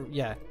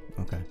 Yeah.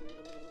 Okay.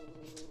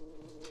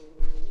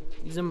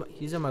 He's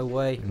in my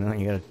way. No,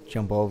 you gotta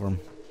jump over him.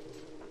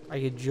 I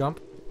could jump.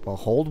 Well,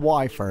 hold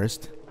Y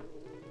first.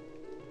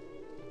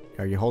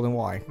 Are you holding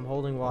Y? I'm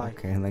holding Y.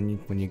 Okay, and then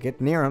when you get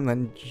near him,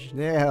 then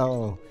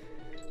yeah,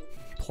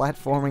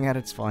 platforming at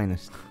its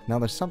finest. Now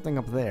there's something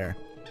up there.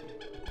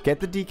 Get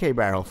the DK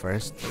barrel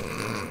first.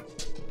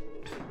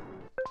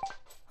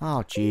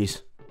 Oh,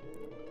 jeez.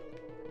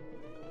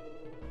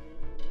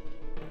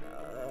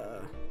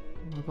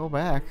 We'll go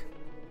back.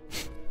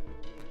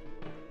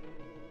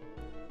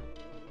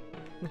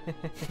 Oh,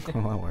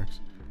 that works.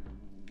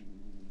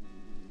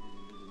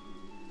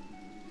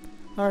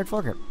 Alright,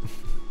 fuck it.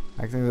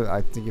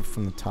 I think it's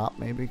from the top,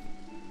 maybe.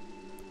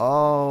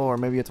 Oh, or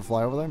maybe you have to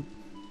fly over there?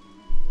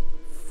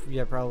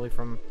 Yeah, probably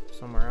from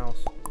somewhere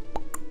else.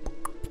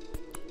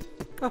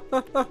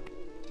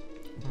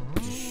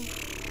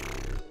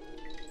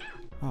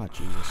 Oh,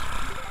 Jesus.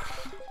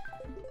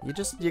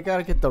 You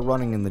gotta get the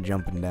running and the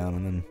jumping down,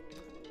 and then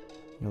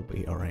you'll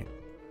be alright.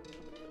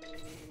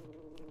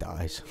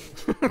 Dies.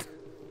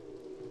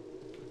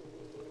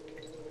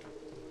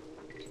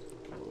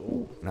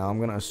 Now I'm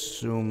gonna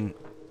assume...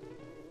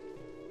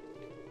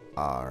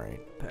 Alright.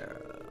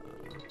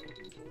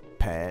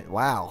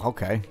 Wow,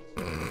 okay.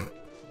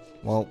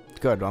 Well,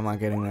 good, I'm not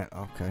getting that.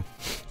 Okay.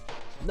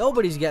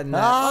 Nobody's getting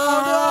that.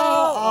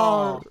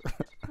 Oh,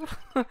 no!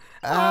 Oh.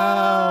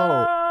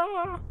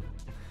 Ow!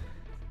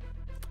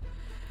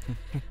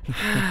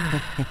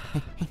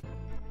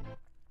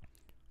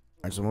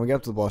 Alright, so when we get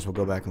up to the boss, we'll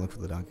go back and look for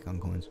the Donkey Kong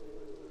coins.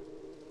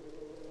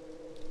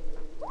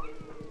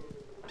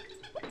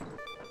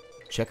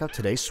 Check out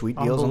today's sweet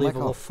deals. I'm like,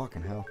 oh,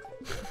 fucking hell.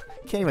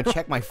 Can't even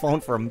check my phone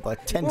for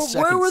like 10 seconds.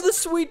 Where were the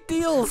sweet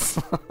deals?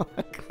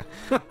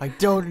 I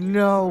don't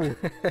know.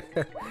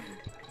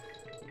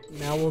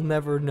 Now we'll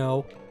never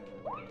know.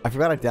 I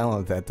forgot I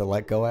downloaded that, the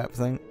Let Go app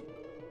thing.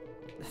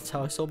 That's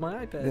how I sold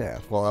my iPad. Yeah,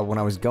 well, when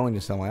I was going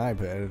to sell my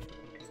iPad,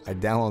 I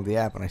downloaded the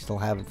app and I still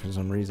have it for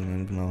some reason. I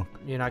don't know.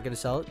 You're not going to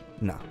sell it?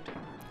 No.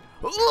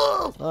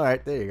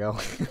 Alright, there you go.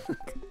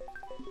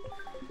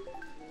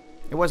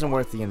 It wasn't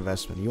worth the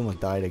investment. You almost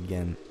died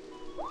again.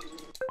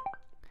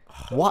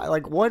 Why?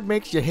 Like, what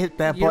makes you hit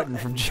that button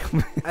from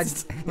jumping?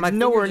 It's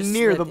nowhere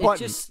near the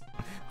button.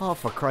 Oh,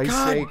 for Christ's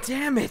sake. God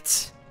damn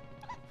it!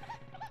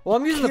 Well,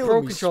 I'm using the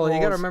Pro Controller. You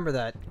gotta remember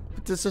that.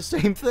 It's the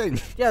same thing.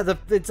 Yeah,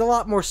 it's a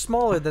lot more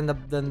smaller than the...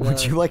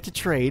 Would you like to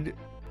trade?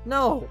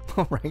 No.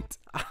 Alright.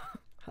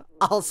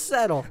 I'll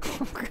settle.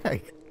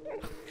 Okay.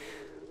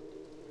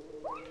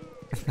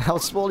 How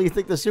small do you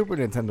think the Super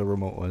Nintendo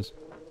remote was?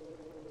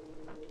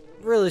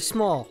 Really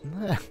small.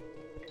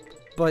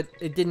 But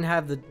it didn't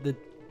have the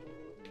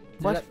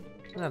what? It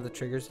didn't have the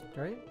triggers,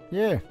 right?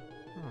 Yeah.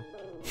 Huh.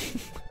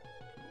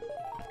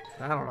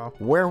 I don't know.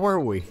 Where were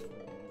we?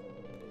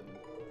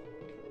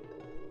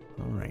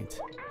 Alright.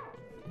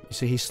 You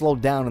see, he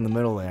slowed down in the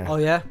middle there. Oh,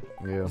 yeah?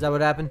 Yeah. Is that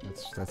what happened?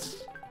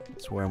 That's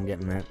where I'm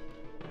getting at.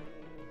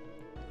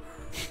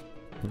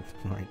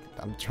 Alright,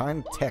 I'm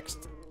trying to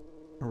text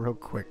real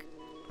quick.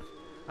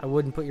 I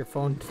wouldn't put your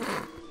phone...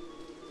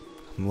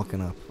 I'm looking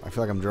up. I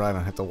feel like I'm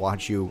driving. I have to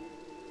watch you.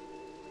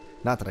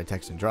 Not that I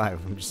text and drive.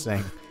 I'm just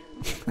saying.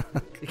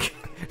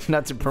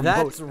 Not to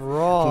promote. That's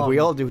wrong. We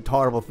all do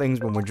horrible things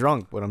when we're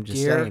drunk, but I'm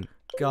just saying.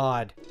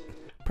 God.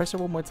 Press it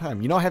one more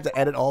time. You know I have to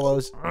edit all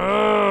those?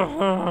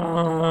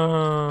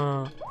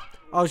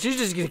 Oh, she's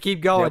just gonna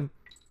keep going.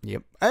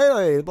 Yep.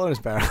 Hey, the bonus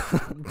barrel.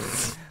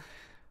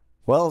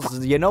 Well,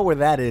 you know where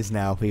that is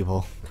now,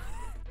 people.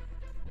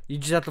 You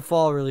just have to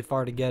fall really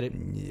far to get it.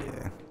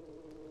 Yeah.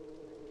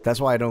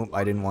 That's why I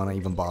didn't want to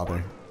even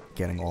bother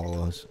getting all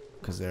those,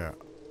 because they're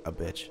a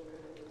bitch.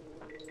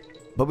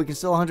 But we can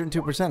still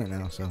 102% it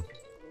now, so.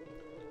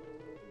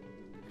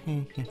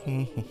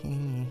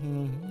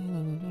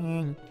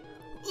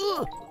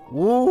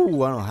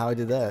 Woo! I don't know how I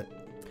did that.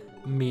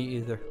 Me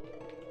either.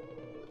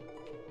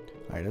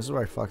 Alright, this is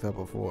where I fucked up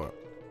before.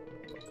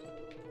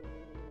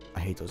 I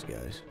hate those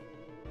guys.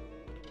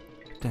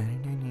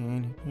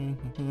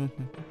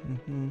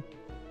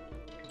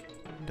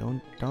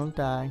 Don't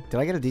die. Did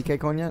I get a DK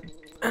coin yet?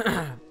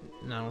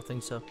 No, I don't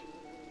think so.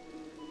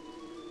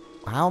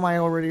 How am I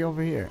already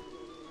over here?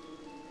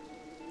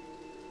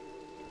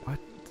 What?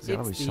 It's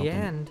the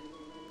end.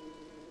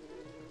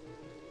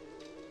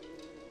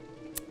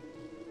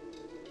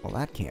 Well,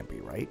 that can't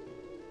be right.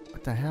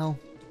 What the hell?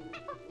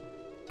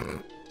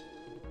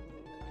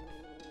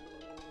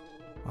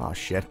 Oh,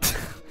 shit.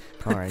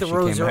 Alright, the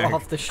rows are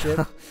off the ship.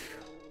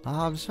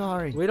 Oh, I'm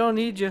sorry. We don't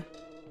need you.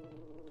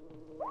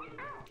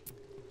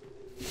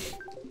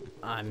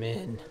 I'm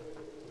in.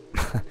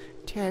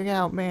 Tag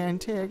out, man.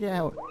 Tag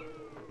out.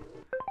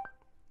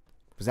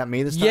 Was that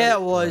me this time? Yeah,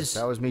 it was.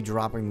 That was me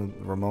dropping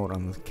the remote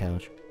on the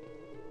couch.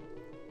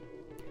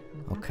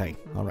 Okay.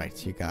 Alright,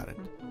 so you got it.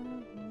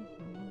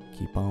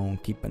 Keep on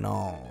keeping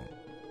on.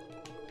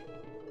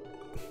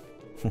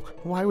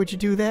 Why would you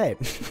do that?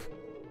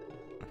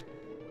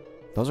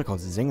 Those are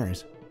called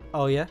zingers.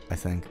 Oh, yeah? I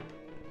think.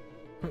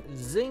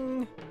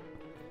 Zing.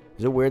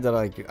 Is it weird that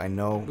I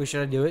know...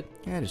 Should I do it?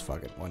 Yeah, just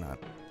fuck it. Why not?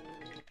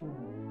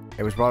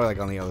 It was probably like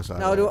on the other side.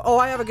 No, oh,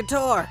 I have a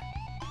guitar.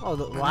 Oh,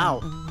 wow.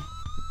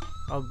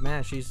 Oh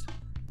man, she's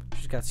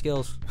got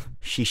skills.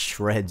 She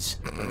shreds.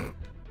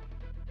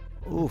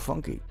 Ooh,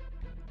 funky.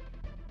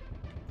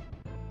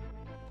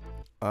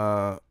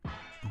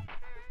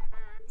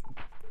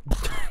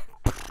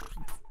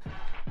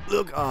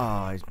 Look, oh,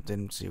 I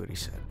didn't see what he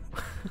said.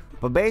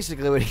 But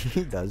basically what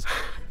he does,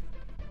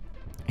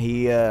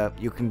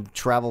 You can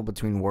travel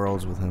between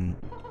worlds with him.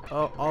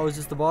 Oh, is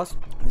this the boss?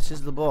 This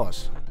is the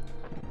boss.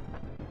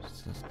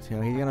 You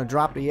know, he's gonna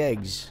drop the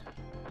eggs.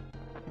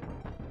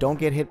 Don't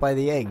get hit by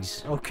the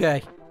eggs.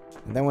 Okay.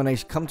 And then when they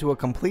come to a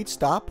complete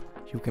stop,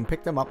 you can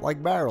pick them up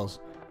like barrels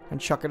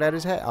and chuck it at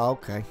his head. Oh,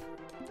 okay.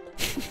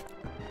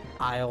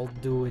 I'll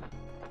do it.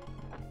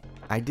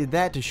 I did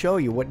that to show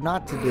you what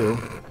not to do.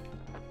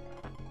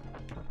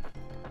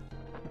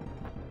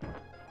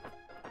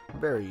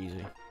 Very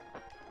easy.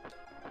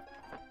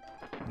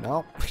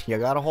 No, you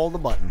gotta hold the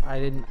button. I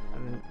didn't.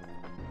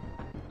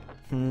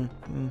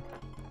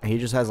 He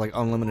just has like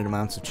unlimited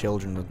amounts of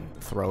children to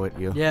throw at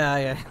you. Yeah,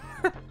 yeah.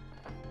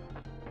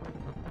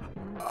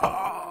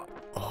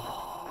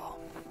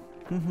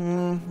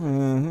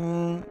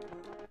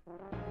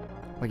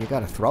 Well, you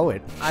gotta throw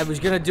it. I was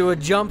gonna do a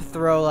jump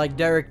throw like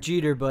Derek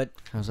Jeter, but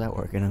How's that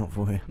working out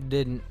for you?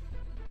 didn't.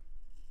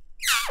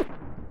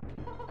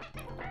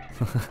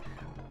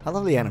 I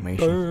love the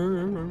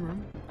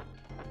animation.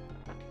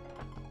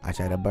 I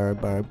said a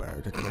bird, bird,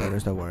 bird. That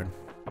is the word.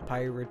 A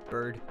pirate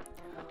bird.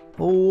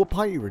 Oh, a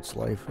pirate's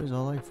life is a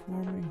life for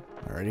me.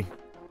 Alrighty.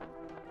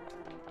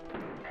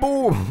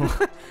 Boom!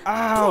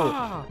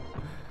 Ow!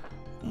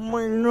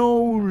 My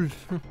nose!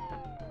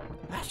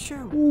 That's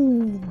true.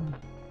 Ooh.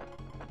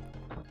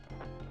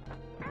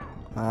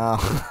 Ow.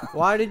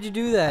 Why did you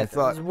do that?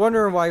 I was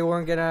wondering why you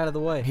weren't getting out of the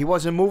way. He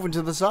wasn't moving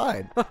to the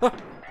side.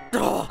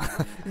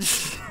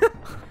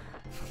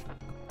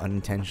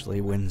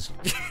 Unintentionally wins.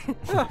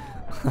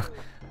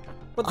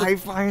 I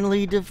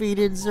finally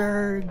defeated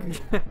Zerg.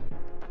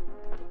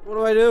 What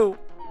do I do?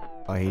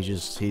 Oh, he's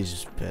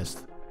just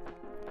pissed.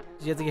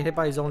 Does he have to get hit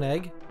by his own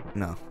egg?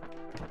 No.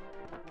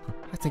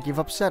 I think you've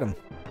upset him.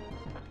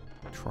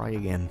 Try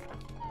again.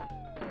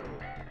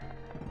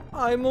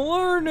 I'm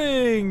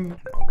learning!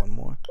 Oh, one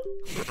more.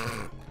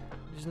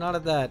 Just not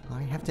at that.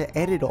 I have to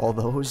edit all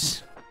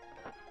those.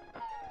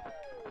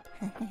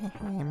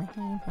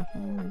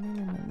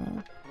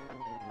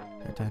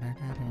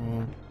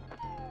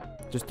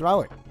 Just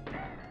throw it.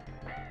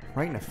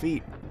 Right in the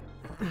feet.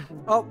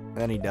 Oh.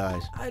 Then he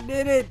dies. I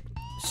did it!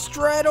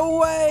 Straight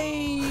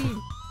away!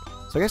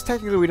 So I guess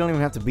technically we don't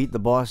even have to beat the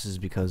bosses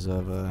because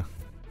of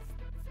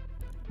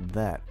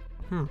that.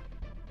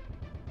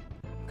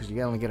 Because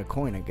you only get a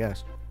coin, I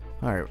guess.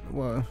 Alright,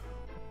 well.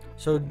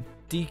 So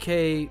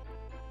DK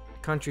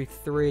Country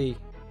 3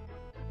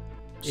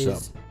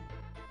 is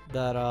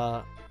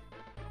that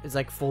is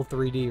like full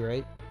 3D,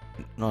 right?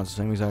 No, it's the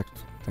same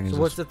exact thing as So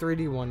what's the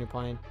 3D one you're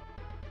playing?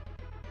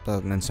 the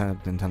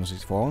Nintendo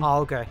 64 one? Oh,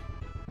 okay.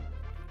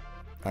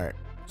 Alright,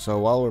 so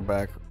while we're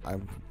back, I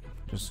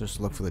just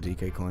look for the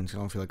DK coins. I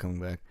don't feel like coming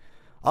back.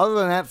 Other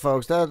than that,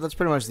 folks, that's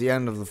pretty much the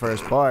end of the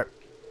first part.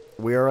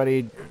 We're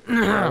already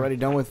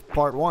done with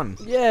part 1.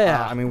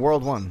 Yeah. I mean,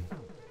 world 1.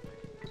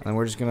 And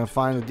we're just gonna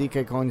find the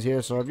DK coins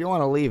here, so if you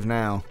want to leave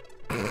now,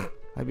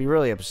 I'd be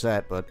really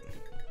upset, but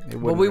it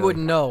wouldn't. Well, we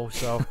wouldn't know,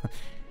 so.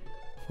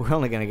 We're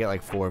only gonna get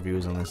like 4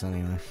 views on this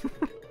anyway.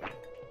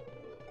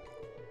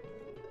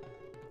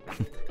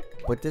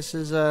 But this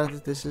is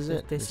it. This is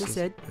it.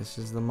 This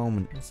is the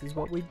moment. This is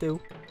what we do.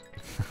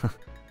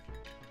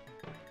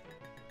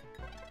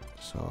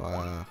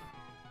 So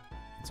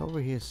it's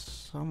over here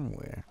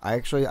somewhere. I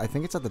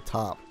think it's at the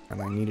top,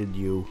 and I needed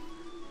you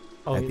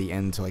at the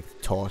end to like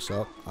toss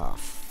up. Ah,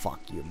 fuck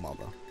you,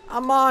 mother.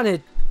 I'm on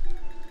it.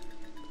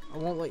 I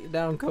won't let you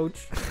down,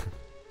 coach.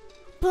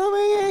 Put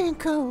me in,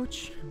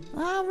 coach.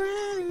 I'm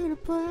ready to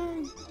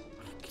play.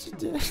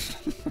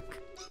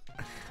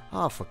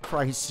 Oh, for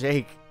Christ's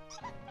sake.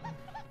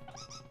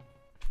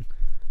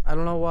 I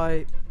don't know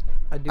why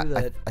I do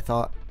that. I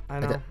thought. I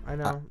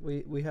know.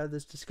 We had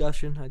this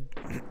discussion.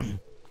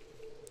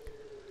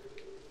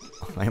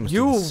 I almost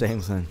did the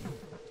same thing.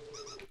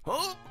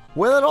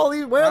 Where are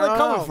they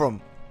coming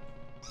from?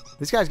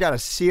 This guy's got a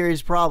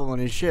serious problem on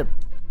his ship.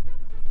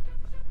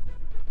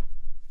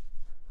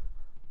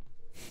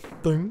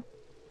 Ding.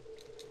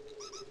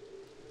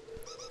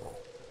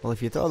 Well,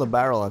 if you throw the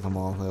barrel at them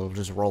all, they'll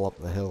just roll up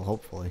the hill,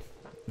 hopefully.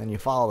 Then you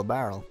follow the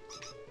barrel.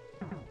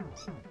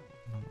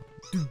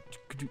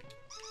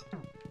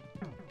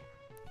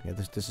 Yeah,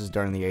 this is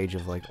during the age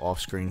of like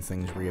off-screen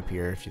things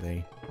reappear if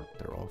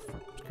they're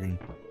off-screen.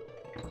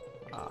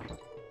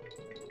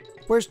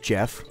 Where's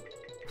Jeff?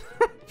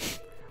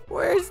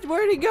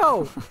 Where'd he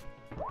go?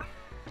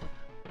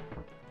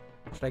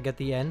 Should I get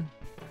the N?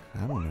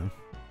 I don't know.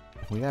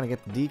 We gotta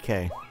get the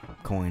DK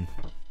coin.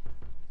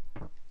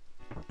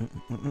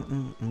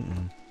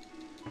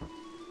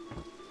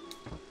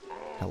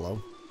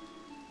 Hello.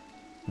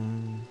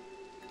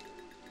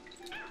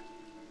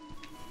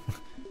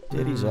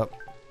 Diddy's up.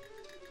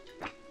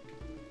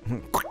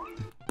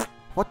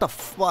 What the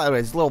fuck?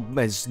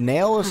 His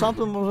nail or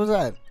something? What was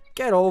that?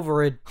 Get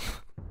over it.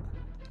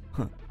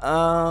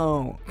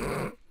 Oh.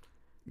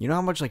 You know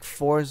how much like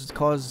force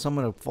causes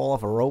someone to fall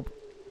off a rope?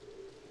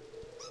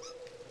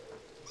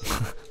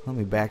 Let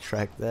me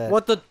backtrack that.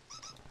 What the?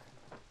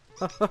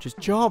 Just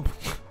jump.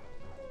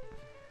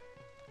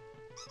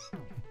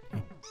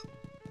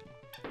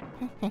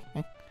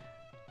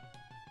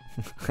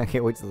 I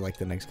can't wait till like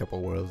the next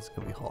couple worlds. It's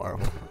gonna be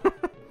horrible.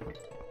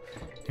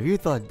 If you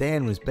thought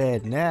Dan was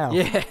bad now.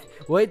 Yeah,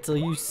 wait till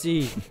you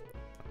see.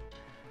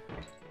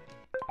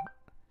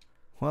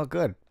 Well,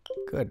 good.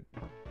 Good.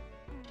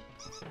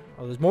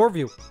 Oh, there's more of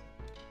you.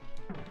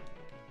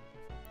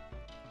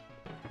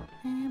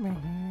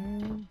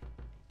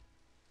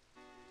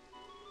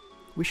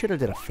 We should have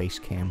did a face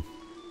cam.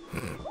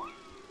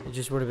 It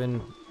just would have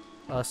been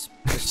us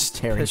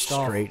Staring pissed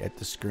straight off. at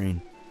the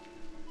screen.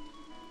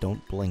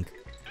 Don't blink.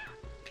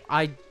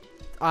 It's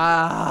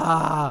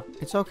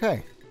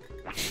okay.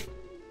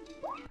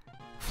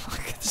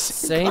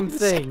 Same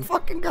thing. Same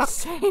fucking guy.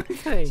 Same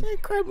thing. Same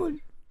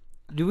Kremlin.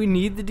 Do we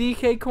need the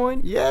DK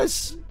coin?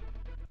 Yes.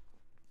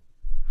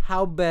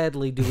 How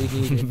badly do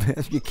we need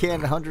it? You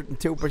can't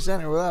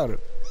 102% it without it.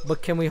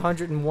 But can we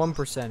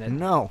 101% it?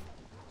 No.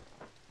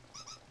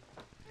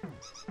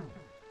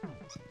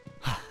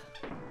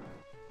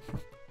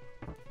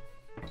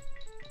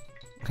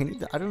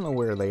 I don't know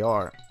where they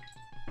are.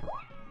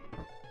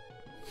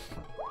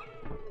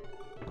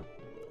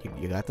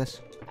 You got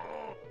this?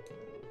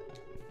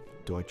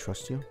 Do I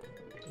trust you?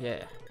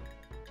 Yeah.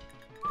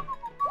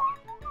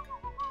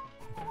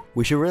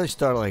 We should really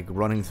start like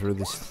running through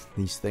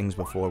these things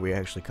before we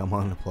actually come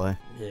on to play.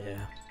 Yeah.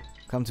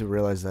 Come to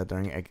realize that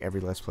during every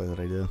Let's Play that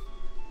I do.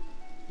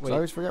 Wait, So I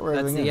always forget where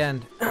that's everything the is.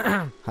 end.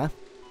 Huh?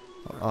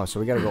 Oh, so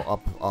we gotta go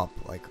up.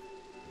 Like,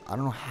 I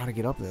don't know how to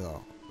get up there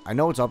though. I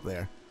know it's up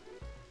there.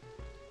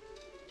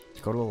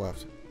 Let's go to the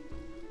left.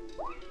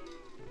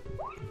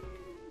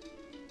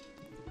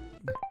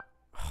 Oh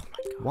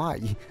my god.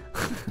 Why?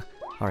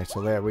 Alright,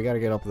 so there, we gotta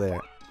get up there.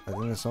 I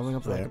think there's something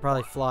up So I there. could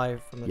probably fly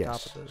from the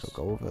Yes, top of this. so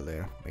go over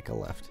there, make a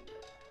left.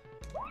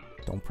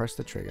 Don't press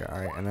the trigger,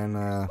 alright, and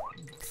then,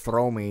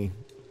 throw me.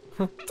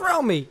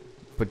 Throw me!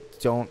 But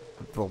don't,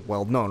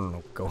 well,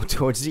 no. Go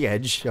towards the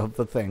edge of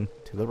the thing,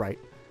 to the right.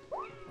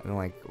 And,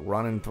 like,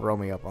 run and throw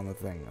me up on the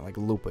thing, and, like,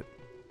 loop it.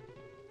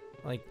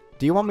 Like,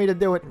 Do you want me to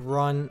do it?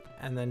 run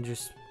and then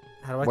just...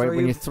 How do I Wait, throw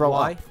when you throw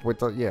Y? up, with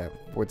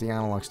the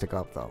analog stick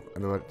up, though.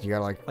 And you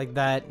gotta, Like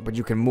that. but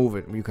you can move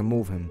it, you can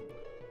move him.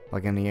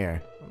 Like, in the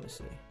air. Let me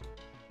see.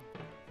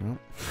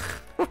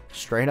 Nope.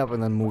 Straight up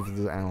and then move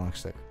the analog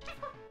stick.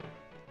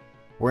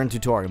 We're in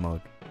tutorial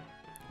mode.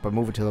 But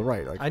move it to the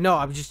right. Like. I know,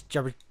 I'm just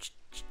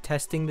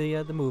testing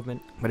the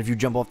movement. But if you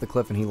jump off the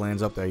cliff and he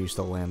lands up there, you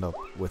still land up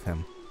with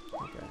him.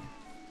 Okay.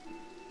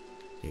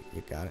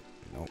 You got it?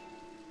 Nope.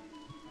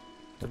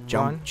 So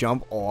Run.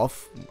 jump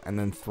off and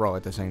then throw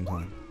at the same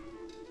time.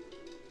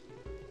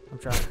 I'm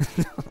trying.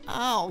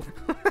 Ow!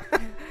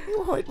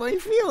 You hurt my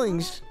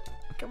feelings.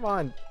 Come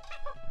on.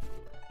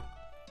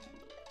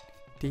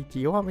 Do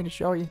you want me to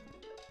show you?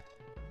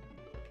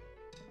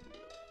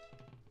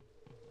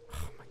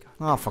 Oh my god.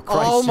 Oh, for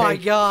Christ's sake. Oh my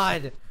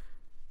god!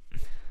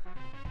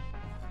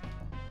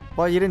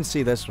 Well, you didn't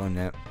see this one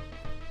yet.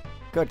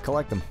 Good,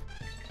 collect them.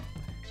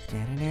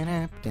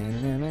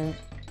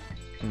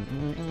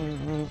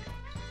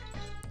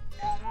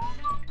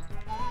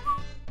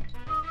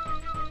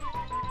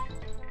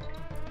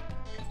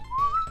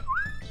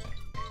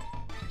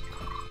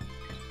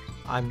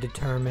 I'm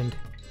determined.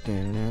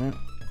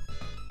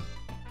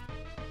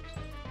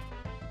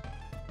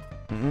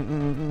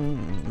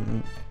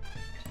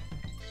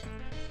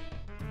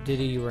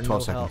 Diddy, you were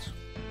 12 no help. seconds.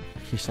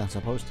 He's not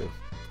supposed to.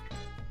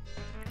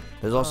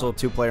 There's also a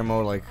two-player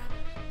mode, like,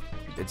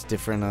 it's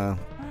different,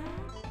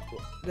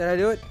 Did I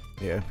do it?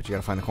 yeah, but you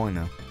gotta find the coin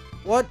now.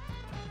 What?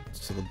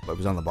 So it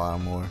was on the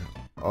bottom, or,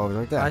 oh, it was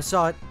right there. I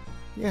saw it.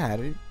 Yeah,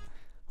 dude.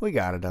 We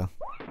got it, though.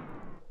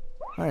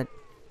 Alright.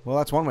 Well,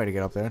 that's one way to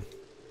get up there.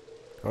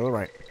 Go to the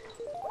right.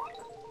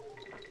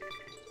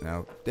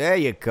 No. There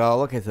you go.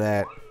 Look at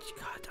that.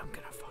 God, I'm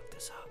gonna fuck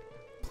this up.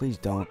 Please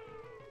don't.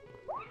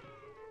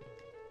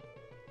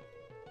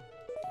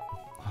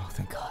 Oh,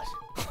 thank God.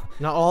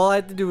 Now all I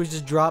had to do was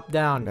just drop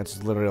down.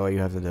 That's literally all you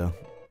have to do.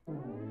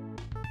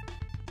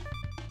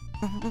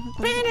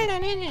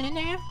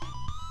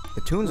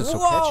 The tunes are so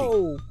catchy.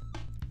 Whoa!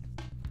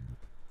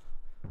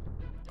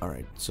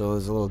 Alright, so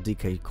there's a little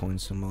DK coin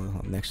symbol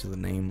next to the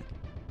name.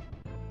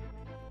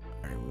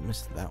 Alright, we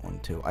missed that one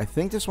too. I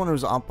think this one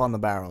was up on the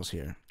barrels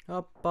here.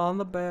 Up on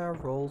the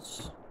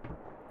barrels.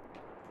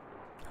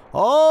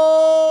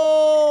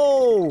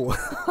 Oh!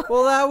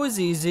 Well, that was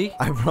easy.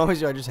 I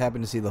promise you, I just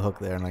happened to see the hook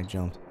there and I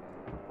jumped.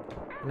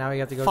 Now we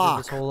have to go through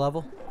this Fuck. whole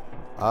level.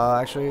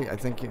 Actually, I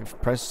think if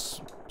press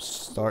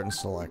start and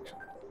select.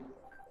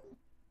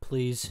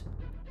 Please.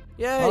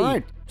 Yay!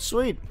 Alright,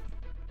 sweet.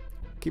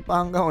 Keep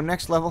on going.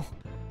 Next level.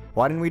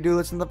 Why didn't we do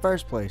this in the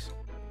first place?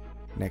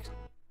 Next.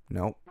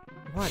 Nope.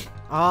 What?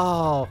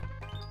 Oh.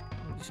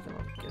 I'm just gonna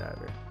get out of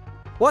here.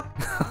 What?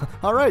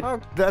 Alright, Oh.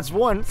 that's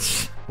one.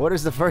 What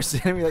is the first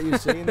enemy that you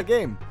see in the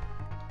game?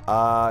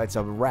 It's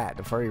a rat,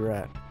 a furry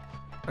rat.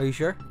 Are you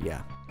sure?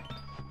 Yeah.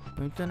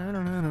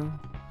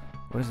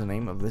 What is the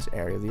name of this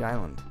area of the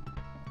island?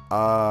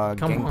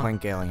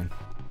 Gangplank Alien.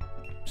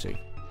 See.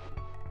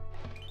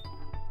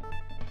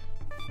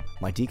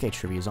 My DK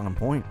trivia is on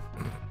point.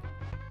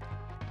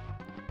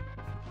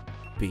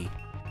 B.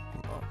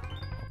 Oh,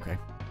 okay.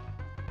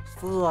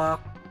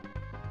 fuck.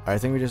 I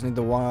think we just need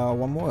the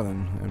one more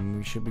then, and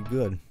we should be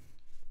good.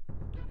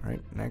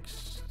 Alright,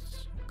 next.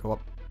 Go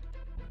up.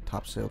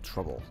 Topsail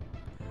trouble.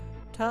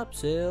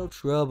 Topsail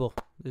trouble.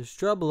 There's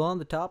trouble on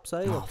the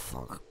topsail. Oh,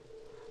 fuck.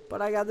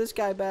 But I got this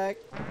guy back.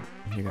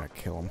 You're gonna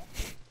kill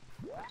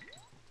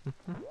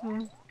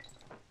him.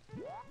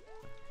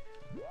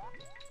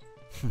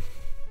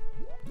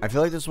 I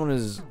feel like this one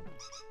is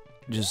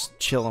just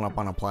chilling up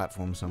on a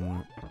platform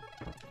somewhere.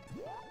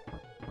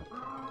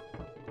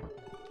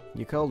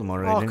 You killed him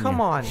already, didn't you? Oh,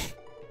 come on.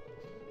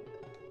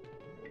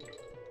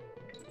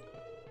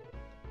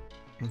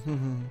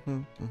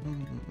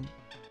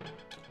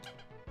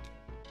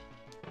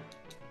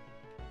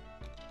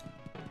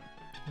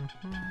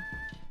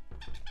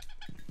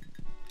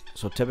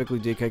 So typically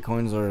DK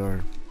coins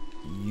are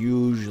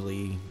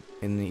usually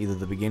in either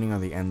the beginning or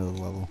the end of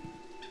the level.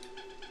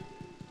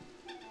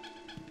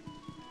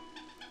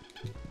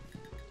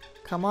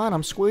 Come on,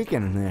 I'm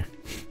squeaking in there.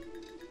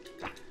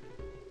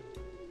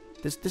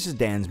 This is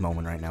Dan's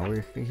moment right now.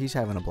 He's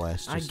having a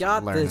blast. I Just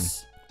got learning.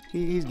 this.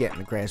 He's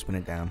grasping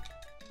it down.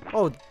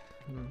 Oh.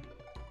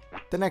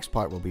 The next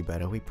part will be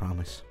better, we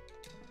promise.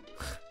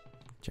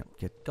 Jump,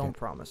 Don't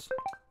promise.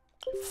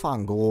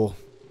 Fungal.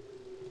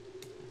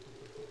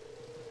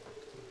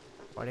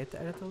 Why do you have to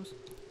edit those?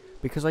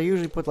 Because I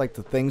usually put like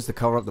the things to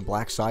cover up the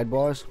black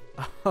sidebars.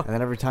 And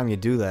then every time you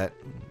do that,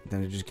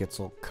 then it just gets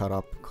all cut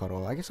off.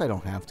 I guess I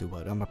don't have to,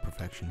 but I'm a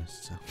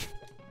perfectionist, so.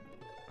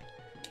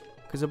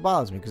 Because it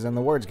bothers me, because then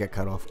the words get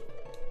cut off.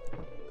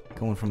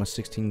 Going from a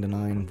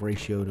 16:9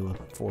 ratio to a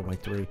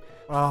 4:3.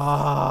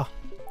 Ah.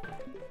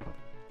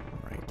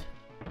 Alright.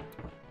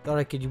 Thought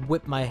I could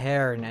whip my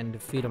hair and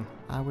defeat him.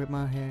 I whip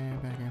my hair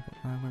back up.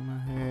 I whip my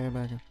hair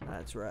back up.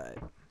 That's right.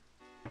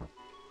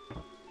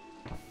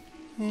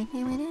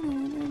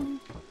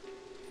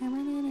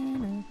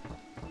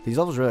 These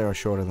levels really are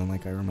shorter than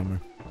like I remember.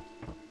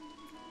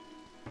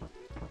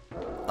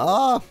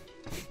 Ah!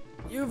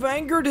 You've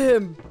angered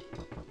him!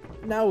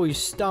 Now he's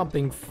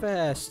stomping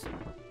fast.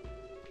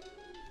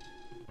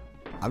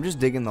 I'm just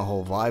digging the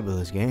whole vibe of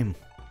this game.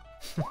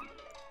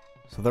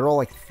 So they're all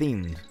like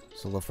themed.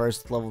 So the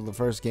first level, the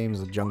first game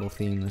is a jungle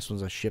theme. This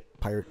one's a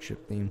pirate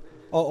ship theme.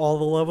 Oh, all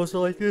the levels are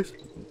like this?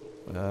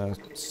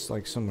 It's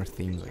like similar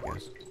themes, I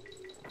guess.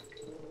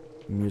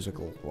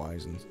 Musical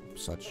wise and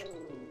such.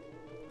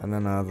 And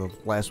then the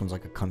last one's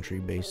like a country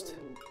based.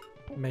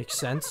 Makes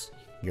sense.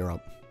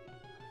 Europe.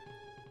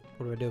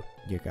 What do I do?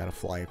 You gotta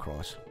fly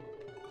across.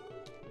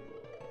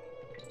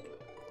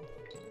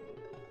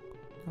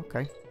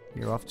 Okay,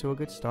 you're off to a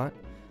good start.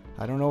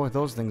 I don't know what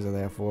those things are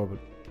there for, but...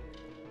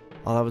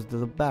 Oh, that was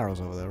the barrels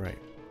over there, right?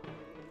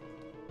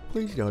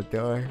 Please don't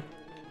die.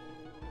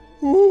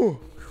 Ooh.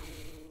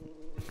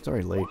 It's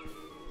already late.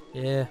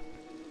 Yeah.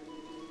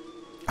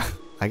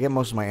 I get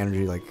most of my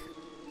energy like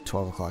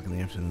 12 o'clock in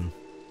the afternoon.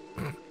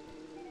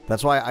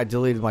 That's why I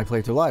deleted my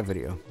playthrough live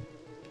video.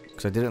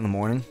 Because I did it in the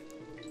morning.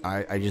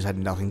 I just had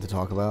nothing to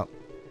talk about.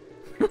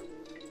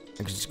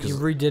 You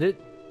redid it?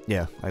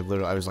 Yeah, I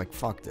was like,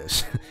 fuck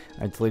this.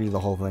 I deleted the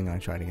whole thing and I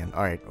tried again.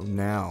 Alright,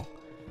 now.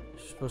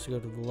 You're supposed to go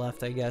to the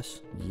left, I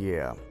guess.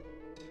 Yeah.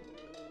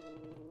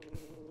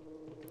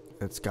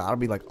 It's gotta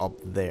be like up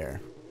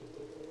there.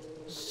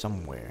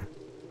 Somewhere.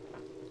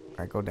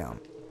 Alright, go down.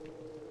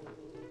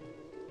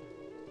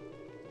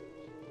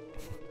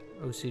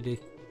 OCD.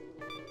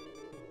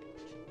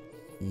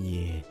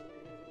 Yeah.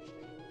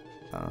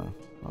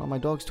 Oh, my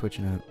dog's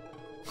twitching out.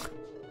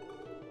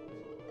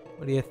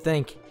 What do you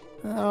think?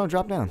 Oh,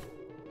 drop down.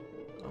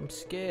 I'm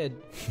scared.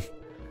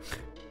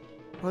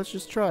 Let's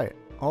just try it.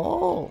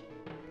 Oh!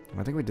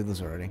 I think we did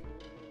this already.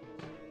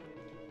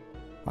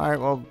 Alright,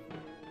 well...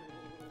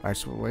 Alright,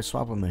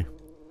 swap with me.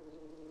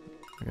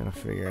 I gotta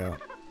figure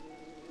out.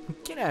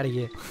 Get out of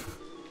here.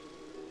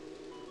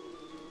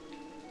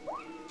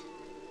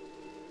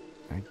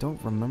 I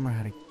don't remember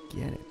how to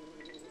get it.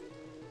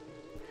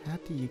 How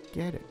do you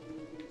get it?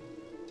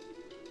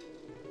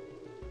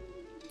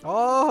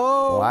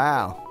 Oh!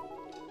 Wow.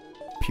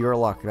 Pure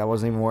luck. That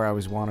wasn't even where I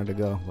wanted to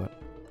go, but...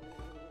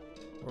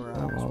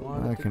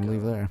 I can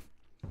leave there.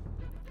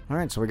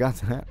 Alright, so we got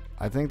that.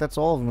 I think that's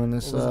all of them in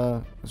this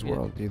this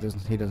world. He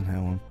doesn't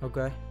have one.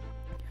 Okay.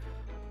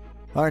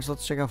 Alright, so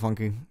let's check out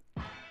Funky.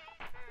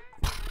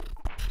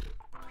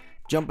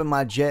 Jump in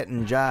my jet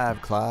and jive,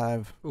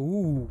 Clive.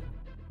 Ooh.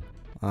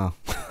 Oh.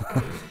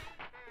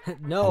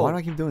 No. Oh, why do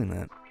I keep doing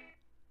that?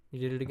 You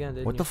did it again, didn't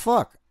you? What the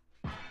fuck?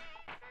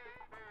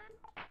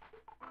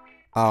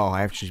 Oh,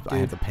 I have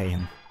to pay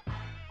him.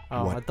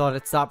 Oh, What? I thought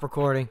it stopped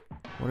recording.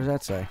 What does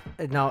that say?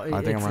 No,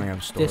 I think I'm running out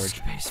of storage. Disk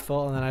space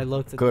full, and then I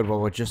looked at. Good, well,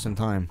 we're just in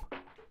time.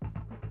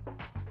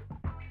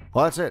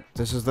 Well, that's it.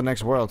 This is the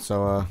next world,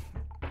 so,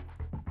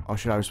 oh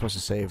shit, I was supposed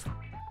to save.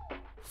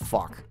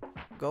 Fuck.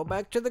 Go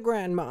back to the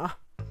grandma.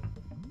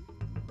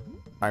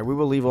 Alright, we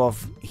will leave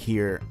off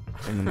here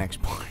in the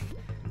next part.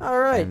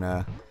 Alright.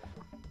 And,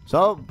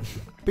 so,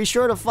 be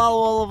sure to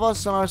follow all of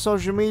us on our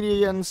social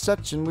media and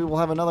such, and we will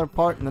have another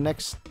part in the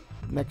next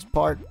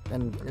part,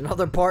 and...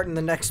 Another part in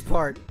the next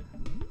part.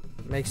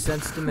 Makes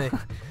sense to me.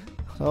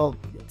 So...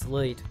 It's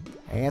late.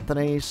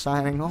 Anthony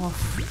signing off.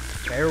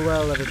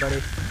 Farewell,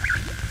 everybody.